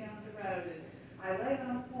ran me on the road, and I laid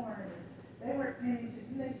on the horn, and they weren't paying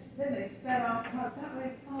attention, then they sped off, and I was about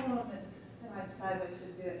ready to follow them, and then I decided I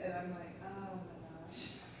should do it, and I'm like, oh my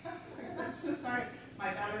gosh. I'm so sorry.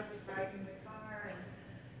 My daughter was driving the car, and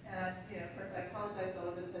I, of course, I apologized all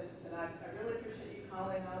over the place. I said, I really appreciate you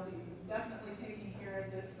calling. I'll be definitely taking care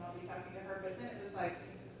of this, and I'll be talking to her. But then it was like,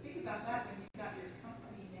 think about that when you've got your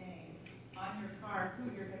company name on your car, who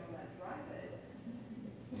you're going to let drive it.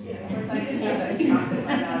 Of course, I didn't know that talk to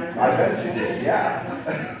my daughter. I bet you did, yeah.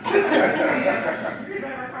 Your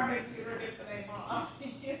driver car makes you forget the name off.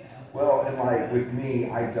 Well, and like with me,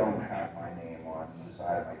 I don't have my name on the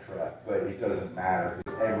side of my truck, but it doesn't matter.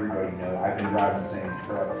 Everybody knows. I've been driving the same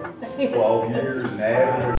truck for 12 years, and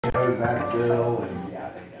everybody knows that bill, and yeah,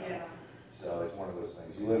 they know. Yeah. So it's one of those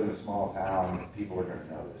things. You live in a small town, people are going to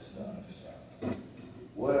know this stuff. So.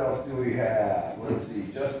 What else do we have? Let's see.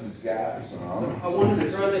 Justin's got some. I wanted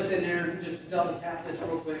to throw this in there, just double tap this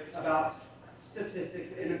real quick about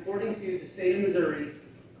statistics. And according to the state of Missouri,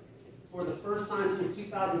 for the first time since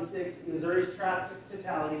 2006, Missouri's traffic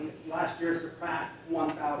fatalities last year surpassed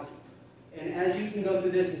 1,000. And as you can go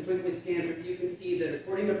through this and quickly scan through, you can see that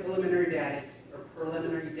according to preliminary data,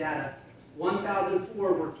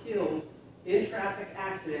 1,004 were killed in traffic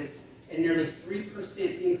accidents, and nearly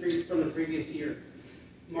 3% increase from the previous year,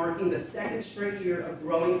 marking the second straight year of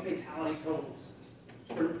growing fatality totals.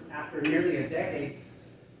 After nearly a decade,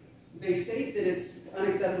 they state that it's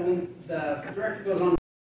unacceptable. The director goes on.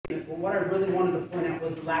 But what I really wanted to point out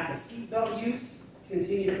was the lack of seatbelt use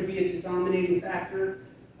continues to be a dominating factor.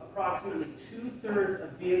 Approximately 2/3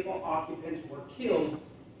 of vehicle occupants were killed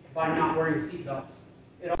by not wearing seatbelts.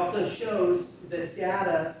 It also shows that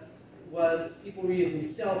data was people were using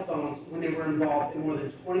cell phones when they were involved in more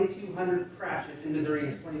than 2,200 crashes in Missouri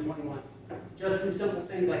in 2021. Just from simple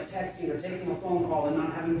things like texting or taking a phone call and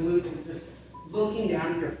not having Bluetooth, just looking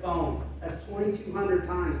down at your phone. That's 2,200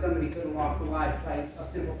 times somebody could have lost a life by a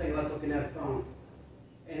simple thing like looking at a phone.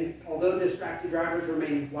 And although distracted drivers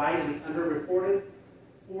remain widely underreported,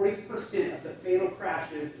 40% of the fatal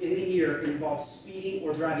crashes in the year involve speeding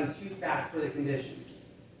or driving too fast for the conditions.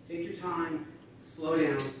 Take your time, slow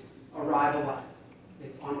down, arrive alive.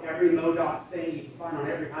 It's on every MoDOT thing you can find on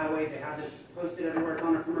every highway. They have this posted everywhere. It's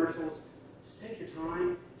on their commercials. Just take your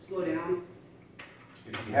time, slow down.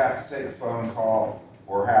 If you have to take a phone call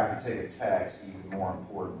or have to take a text, even more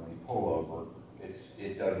importantly, pull over.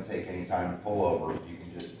 It doesn't take any time to pull over. You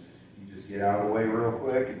just get out of the way real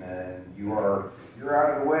quick, and then you're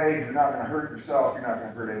out of the way. You're not going to hurt yourself. You're not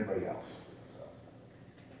going to hurt anybody else. So.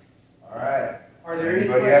 All right. Are there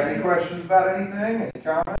anybody have any questions about anything? Any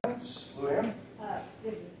comments, Luann?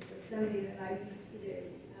 This is something that I used to do.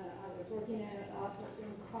 I was working at an office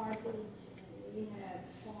in Carthage, and we had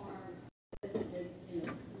farms listed in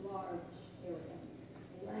a large area.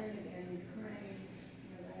 Land and Ukraine,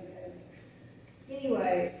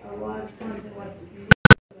 anyway, a lot of times it was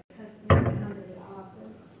the customer would come to the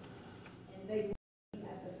office, and they would meet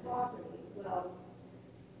at the property. Well,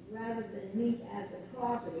 rather than meet at the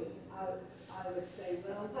property, I would say,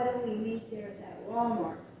 well, why don't we meet there at that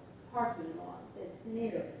Walmart parking lot that's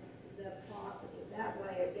near the property? That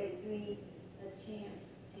way it gave me a chance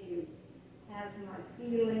to have my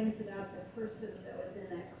feelings about the person that was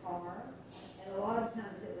in that car. And a lot of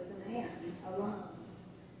times it was a man alone.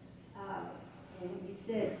 And when you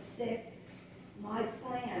said sick, my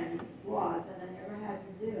plan was, and I never had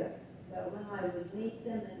to do it, but when I would meet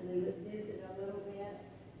them and we would visit a little bit,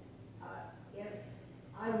 if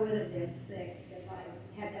I would have been sick, if I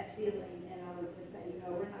had that feeling, and I would just say,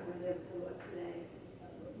 we're not going to be able to look today,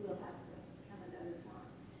 we'll have to come another time.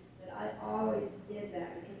 But I always did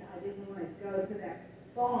that because I didn't want to go to that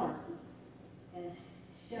farm and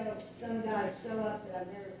some guy show up that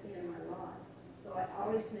I've never seen in my life. So I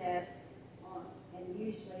always met on, and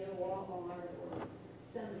usually a Walmart or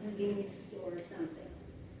some convenience store or something.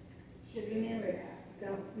 Should remember that.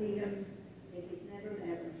 Don't meet him if you've never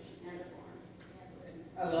met him at a farm.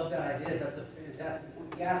 I love that idea. That's a fantastic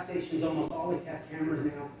point. Gas stations almost always have cameras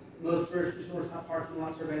now. Most grocery stores have parking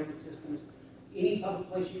lot surveillance systems. Any public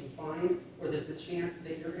place you can find where there's a chance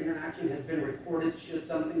that your interaction has been recorded should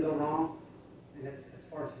something go wrong, and it's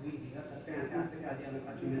far too easy. That's a fantastic idea. I'm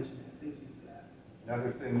glad you mentioned it. Thank you for that.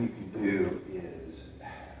 Another thing you can do is,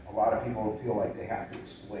 a lot of people feel like they have to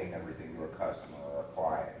explain everything to a customer or a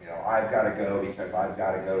client. I've got to go because I've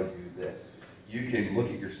got to go do this. You can look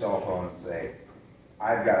at your cell phone and say,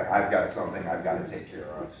 I've got something I've got to take care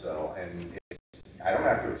of. So, and I don't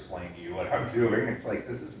have to explain to you what I'm doing. It's like,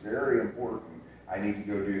 this is very important. I need to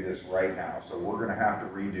go do this right now. So we're going to have to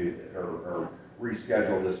redo it or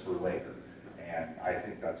reschedule this for later. and I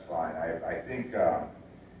think that's fine. I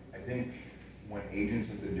think when agents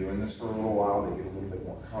have been doing this for a little while, they get a little bit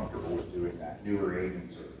more comfortable with doing that. Newer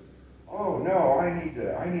agents are, oh no, I need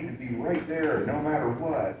to be right there no matter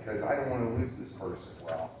what, because I don't want to lose this person.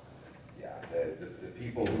 Well, yeah, the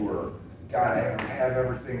people who are gotta have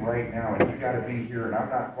everything right now, and you gotta be here, and I'm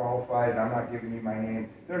not qualified, and I'm not giving you my name,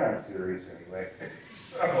 they're not serious anyway.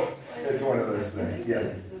 So it's one of those things.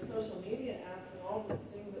 Yeah. The social media apps and all the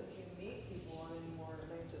things that you meet people on anymore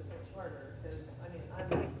makes it so much harder. Because I mean, I'm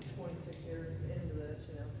 26 years into this,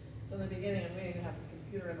 you know. So in the beginning, we didn't have a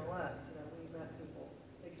computer MLS. You know, we met people.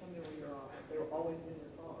 They come to where you're on. They were always in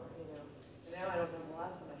your car, you know. And now I don't know the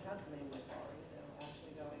last time I had somebody in my car, you know,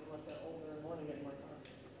 actually going unless they're older and want to get in my car.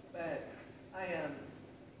 But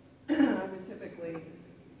I would typically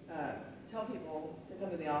tell people to come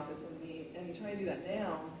to the office and meet, and you try and do that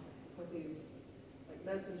now with these like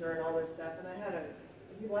Messenger and all this stuff. And I had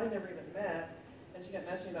some people I'd never even met, and she kept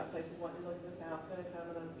messaging about places wanting to look at this house, going to come,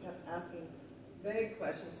 and I kept asking vague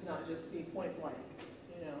questions to not just be point blank,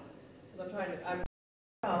 you know, because I'm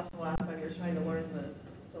the last 5 years trying to learn the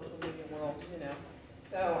social media world, you know.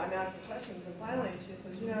 So I'm asking questions, and finally she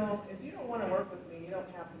says, you know, if you don't want to work with me, you don't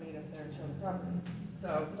have to meet us there and show the property.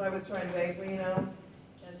 So, because I was trying vaguely, you know,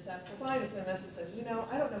 and stuff. So finally, just sent a message says, you know,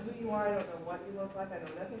 I don't know who you are, I don't know what you look like, I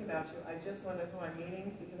know nothing about you. I just want to know who I'm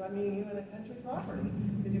meeting because I'm meeting you in a country property.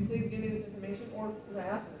 Could you please give me this information? Or, because I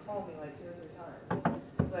asked him to call me like 2 or 3 times.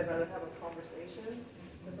 Because I'd rather have a conversation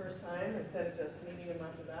the first time instead of just meeting him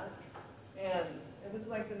after that. And it was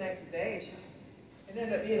like the next day, it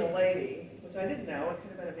ended up being a lady, which I didn't know, it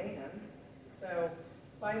could have been a man. So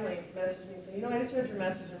finally messaged me and said, you know, I just read your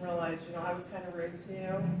message and realized, you know, I was kind of rude to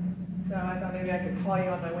you. So I thought maybe I could call you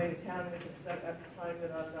on my way to town and we could set up a time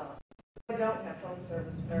that I'm not. I don't have phone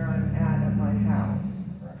service where I'm at my house.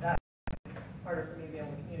 That's harder for me to be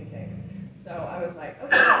able to communicate. So I was like,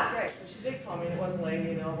 okay, that's great. So she did call me and it was a lady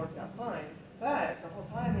and it all worked out fine. But the whole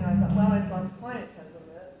time, you know, I thought, well, I just lost a client because of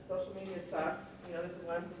it. Social media sucks. You know, this is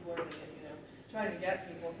why I'm just learning it, you know, trying to get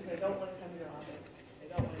people because they don't want to come to your office. They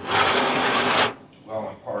don't want to. Well,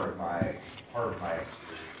 and part of my experience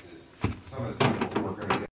is some of the people who are going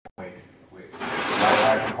to get away quick.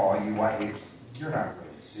 Why I call you? You're not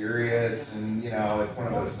really serious, and you know, it's one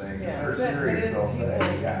of those things. Yeah, If they're serious, they'll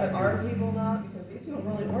say, yeah. But are people not? Because these people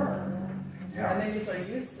really were. Yeah. And they just aren't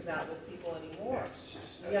used to that with people anymore. The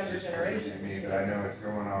That's younger just generation. crazy to me, but I know it's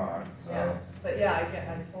going on. So Yeah. But yeah, I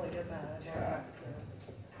totally get that. I Yeah.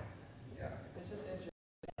 Yeah. It's just interesting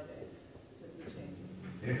nowadays. It's a few changes.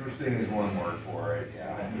 Interesting is one word for it.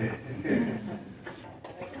 Yeah.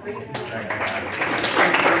 Thank you.